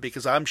happened,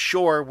 because I'm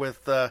sure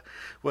with the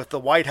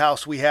White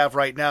House we have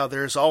right now,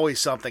 there's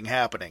always something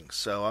happening.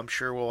 So I'm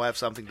sure we'll have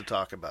something to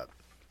talk about.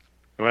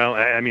 Well,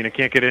 I mean, it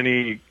can't get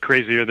any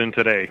crazier than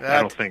today.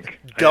 I don't think.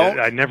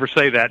 I never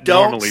say that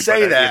don't normally.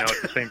 Say but, that.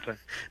 At the same time.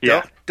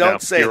 Yeah.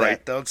 Don't say that.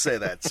 Right. Don't say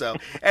that. So,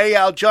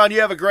 anyhow, John,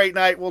 you have a great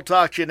night. We'll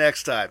talk to you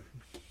next time.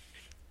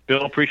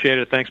 Bill, appreciate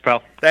it. Thanks,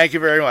 pal. Thank you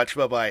very much.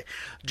 Bye-bye.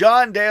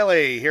 John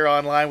Daly here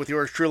online with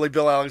yours truly,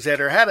 Bill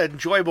Alexander. Had an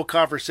enjoyable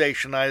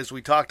conversation as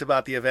we talked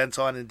about the events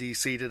on in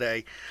D.C.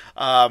 today.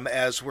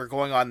 As we're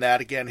going on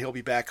that again, he'll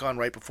be back on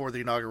right before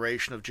the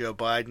inauguration of Joe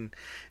Biden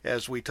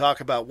as we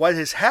talk about what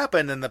has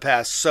happened in the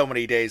past so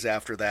many days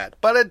after that.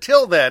 But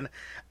until then,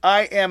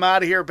 I am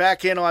out of here.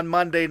 Back in on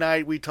Monday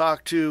night. We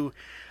talk to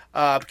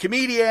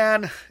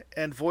comedian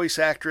and voice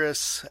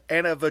actress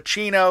Anna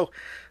Vocino.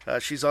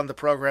 She's on the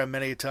program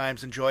many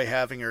times. Enjoy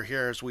having her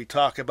here as we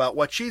talk about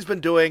what she's been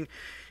doing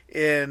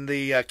in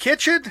the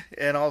kitchen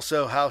and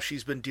also how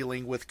she's been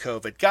dealing with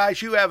COVID.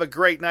 Guys, you have a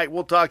great night.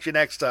 We'll talk to you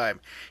next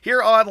time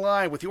here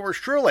online with yours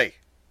truly,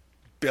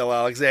 Bill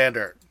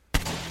Alexander.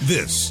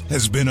 This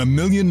has been a $1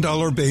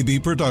 Million Baby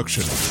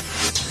production.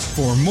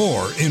 For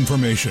more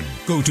information,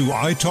 go to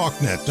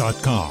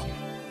italknet.com.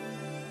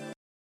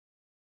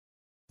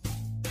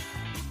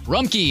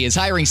 Rumpke is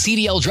hiring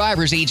CDL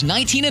drivers age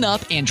 19 and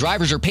up, and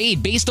drivers are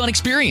paid based on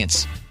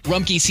experience.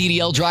 Rumpke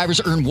CDL drivers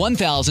earn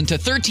 $1,000 to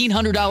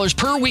 $1,300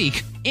 per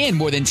week, and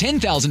more than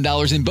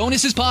 $10,000 in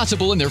bonuses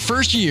possible in their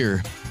first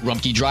year.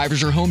 Rumpke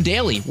drivers are home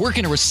daily, work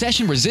in a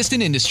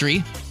recession-resistant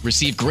industry,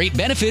 receive great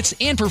benefits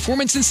and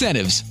performance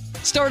incentives.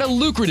 Start a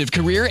lucrative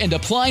career and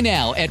apply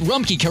now at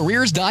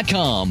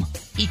RumpkeCareers.com.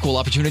 Equal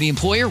opportunity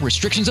employer.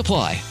 Restrictions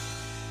apply.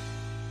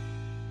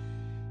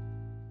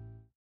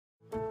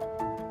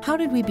 How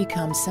did we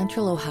become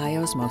Central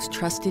Ohio's most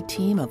trusted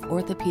team of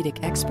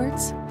orthopedic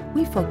experts?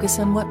 We focus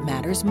on what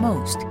matters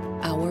most,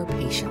 our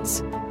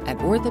patients. At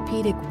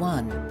Orthopedic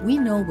One, we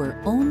know we're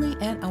only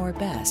at our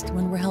best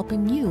when we're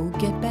helping you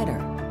get better.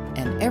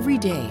 And every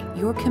day,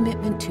 your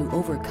commitment to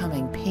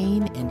overcoming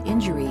pain and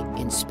injury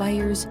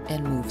inspires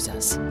and moves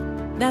us.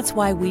 That's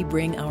why we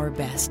bring our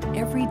best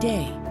every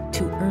day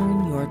to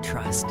earn your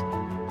trust.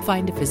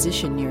 Find a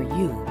physician near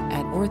you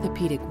at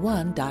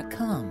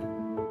orthopedic1.com.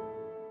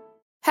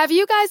 Have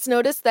you guys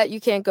noticed that you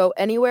can't go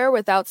anywhere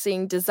without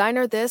seeing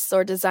designer this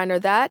or designer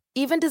that,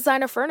 even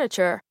designer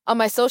furniture? On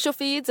my social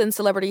feeds and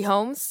celebrity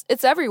homes,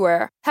 it's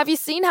everywhere. Have you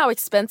seen how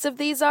expensive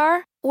these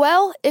are?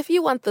 Well, if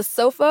you want the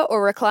sofa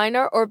or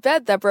recliner or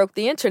bed that broke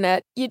the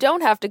internet, you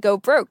don't have to go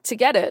broke to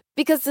get it.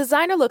 Because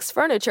Designer Looks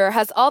Furniture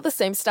has all the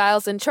same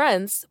styles and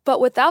trends,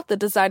 but without the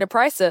designer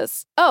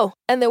prices. Oh,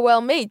 and they're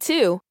well made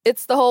too.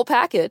 It's the whole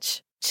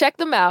package. Check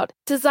them out.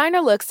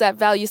 Designer Looks at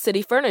Value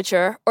City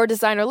Furniture or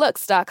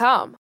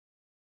designerlooks.com.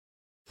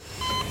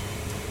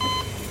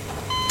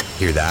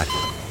 Hear that?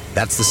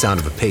 That's the sound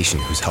of a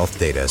patient whose health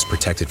data is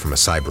protected from a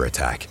cyber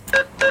attack.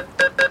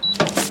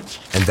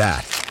 And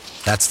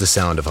that's the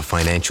sound of a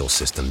financial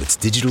system that's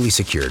digitally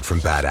secured from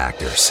bad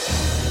actors.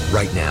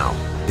 Right now,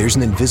 there's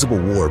an invisible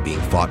war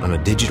being fought on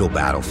a digital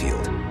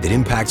battlefield that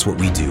impacts what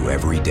we do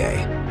every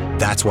day.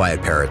 That's why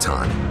at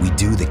Peraton, we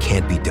do the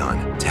can't be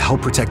done to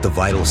help protect the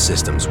vital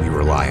systems we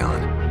rely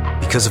on.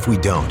 Because if we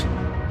don't,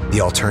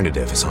 the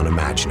alternative is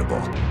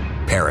unimaginable.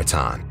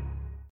 Peraton.